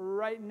screen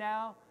right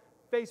now.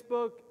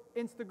 Facebook,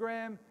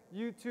 Instagram,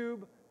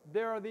 YouTube.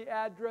 There are the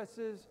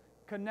addresses.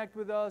 Connect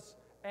with us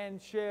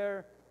and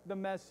share the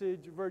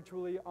message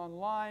virtually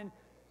online.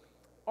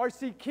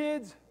 RC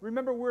Kids,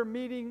 remember we're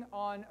meeting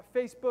on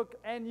Facebook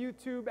and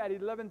YouTube at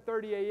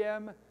 11:30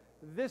 a.m.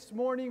 this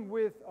morning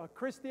with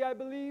Christy, I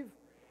believe.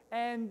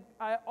 And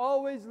I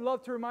always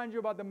love to remind you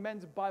about the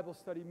men's Bible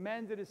study.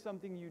 Men's, it is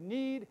something you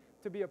need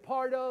to be a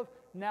part of,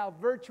 now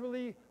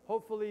virtually,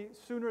 hopefully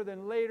sooner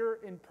than later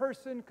in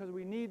person, because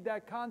we need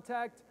that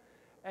contact.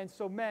 And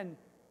so men,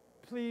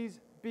 please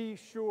be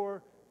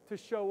sure to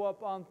show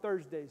up on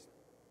Thursdays.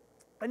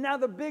 And now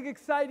the big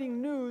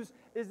exciting news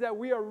is that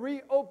we are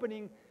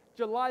reopening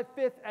July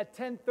 5th at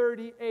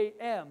 10:30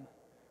 a.m.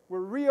 We're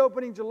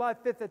reopening July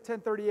 5th at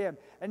 10:30 a.m.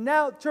 And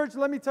now, church,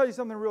 let me tell you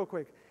something real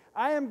quick.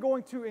 I am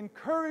going to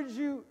encourage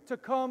you to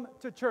come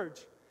to church.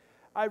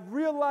 I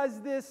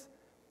realized this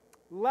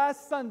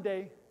last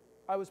Sunday.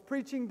 I was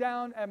preaching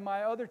down at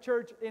my other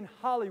church in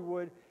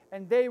Hollywood,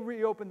 and they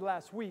reopened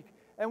last week.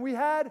 And we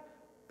had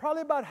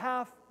probably about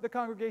half the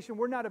congregation.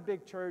 We're not a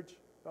big church,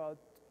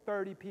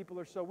 30 people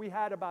or so. We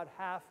had about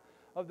half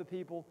of the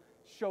people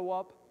show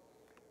up.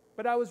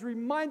 But I was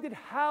reminded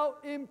how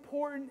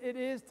important it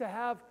is to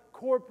have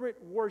corporate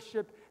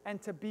worship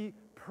and to be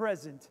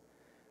present.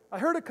 I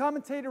heard a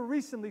commentator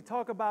recently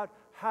talk about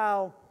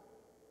how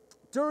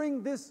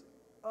during this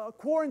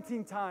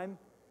quarantine time,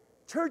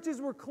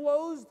 churches were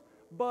closed,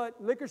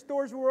 but liquor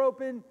stores were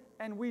open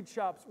and weed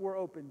shops were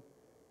open,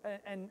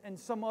 and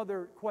some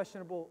other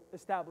questionable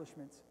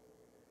establishments.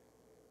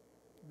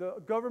 The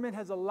government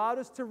has allowed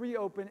us to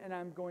reopen, and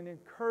I'm going to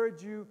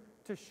encourage you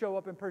to show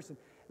up in person.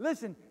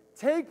 Listen,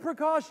 take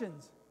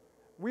precautions.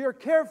 We are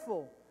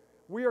careful.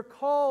 We are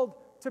called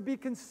to be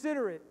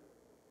considerate,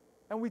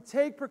 and we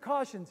take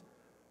precautions.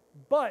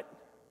 But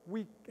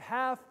the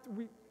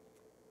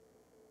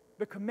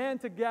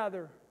command to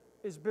gather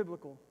is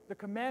biblical. The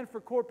command for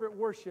corporate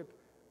worship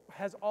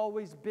has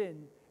always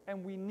been,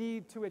 and we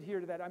need to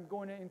adhere to that. I'm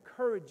going to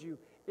encourage you.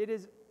 It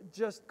is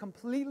just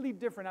completely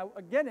different.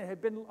 Again, it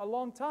had been a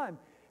long time.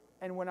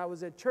 And when I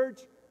was at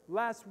church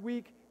last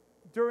week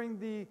during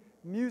the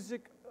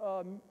music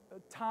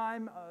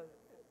time,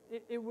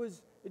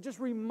 it just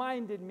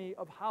reminded me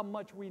of how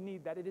much we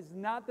need that. It is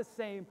not the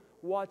same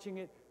watching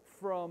it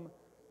from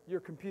your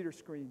computer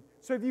screen.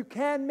 So if you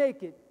can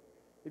make it,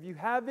 if you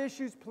have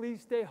issues,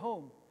 please stay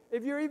home.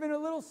 If you're even a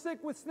little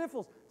sick with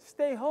sniffles,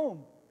 stay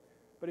home.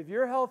 But if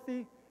you're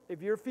healthy,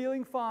 if you're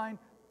feeling fine,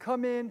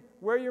 come in,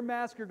 wear your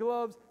mask, your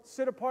gloves,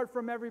 sit apart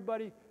from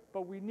everybody.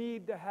 But we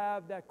need to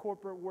have that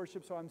corporate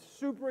worship. So I'm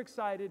super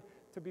excited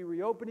to be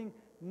reopening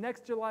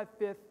next July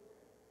 5th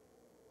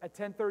at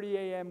 10:30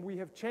 a.m. We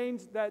have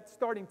changed that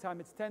starting time.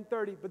 It's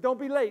 10:30, but don't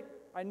be late.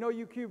 I know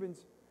you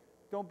Cubans.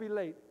 Don't be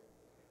late.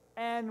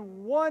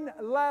 And one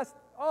last,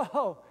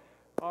 all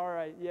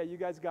right, yeah, you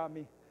guys got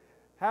me.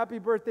 Happy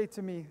birthday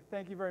to me.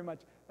 Thank you very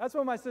much. That's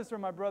why my sister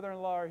and my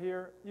brother-in-law are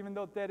here. Even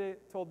though Tere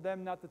told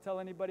them not to tell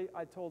anybody,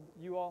 I told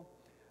you all.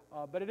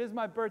 But it is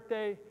my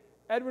birthday.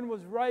 Edwin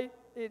was right.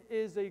 It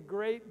is a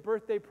great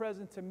birthday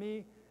present to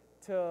me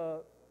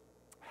to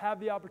have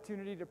the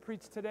opportunity to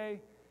preach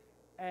today.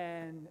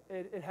 And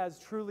it has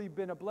truly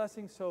been a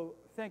blessing. So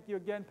thank you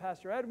again,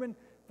 Pastor Edwin.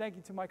 Thank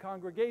you to my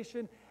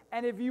congregation.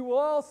 And if you will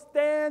all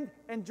stand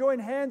and join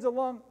hands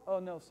along, oh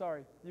no,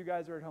 sorry, you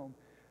guys are at home.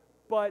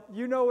 But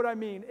you know what I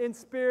mean. In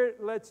spirit,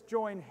 let's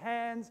join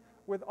hands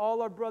with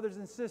all our brothers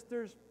and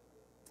sisters.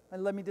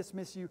 And let me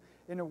dismiss you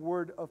in a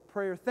word of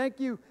prayer. Thank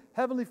you,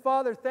 Heavenly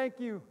Father. Thank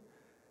you,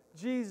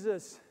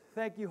 Jesus.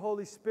 Thank you,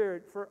 Holy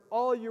Spirit, for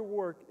all your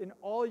work and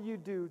all you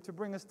do to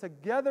bring us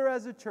together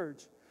as a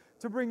church,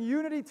 to bring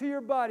unity to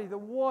your body, the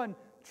one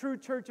true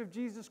church of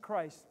Jesus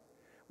Christ.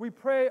 We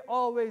pray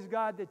always,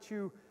 God, that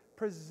you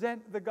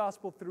present the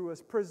gospel through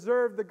us,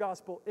 preserve the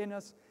gospel in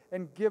us,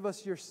 and give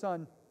us your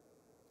Son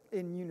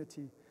in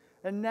unity.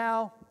 And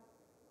now,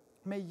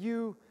 may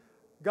you,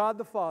 God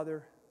the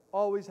Father,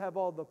 always have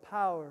all the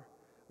power,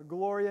 the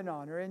glory, and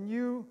honor. And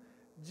you,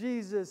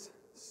 Jesus,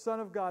 Son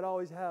of God,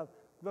 always have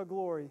the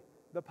glory,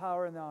 the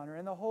power, and the honor.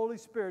 And the Holy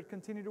Spirit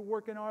continue to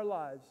work in our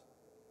lives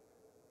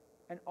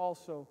and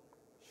also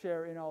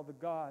share in all the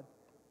God,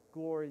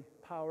 glory,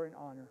 power, and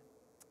honor.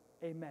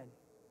 Amen.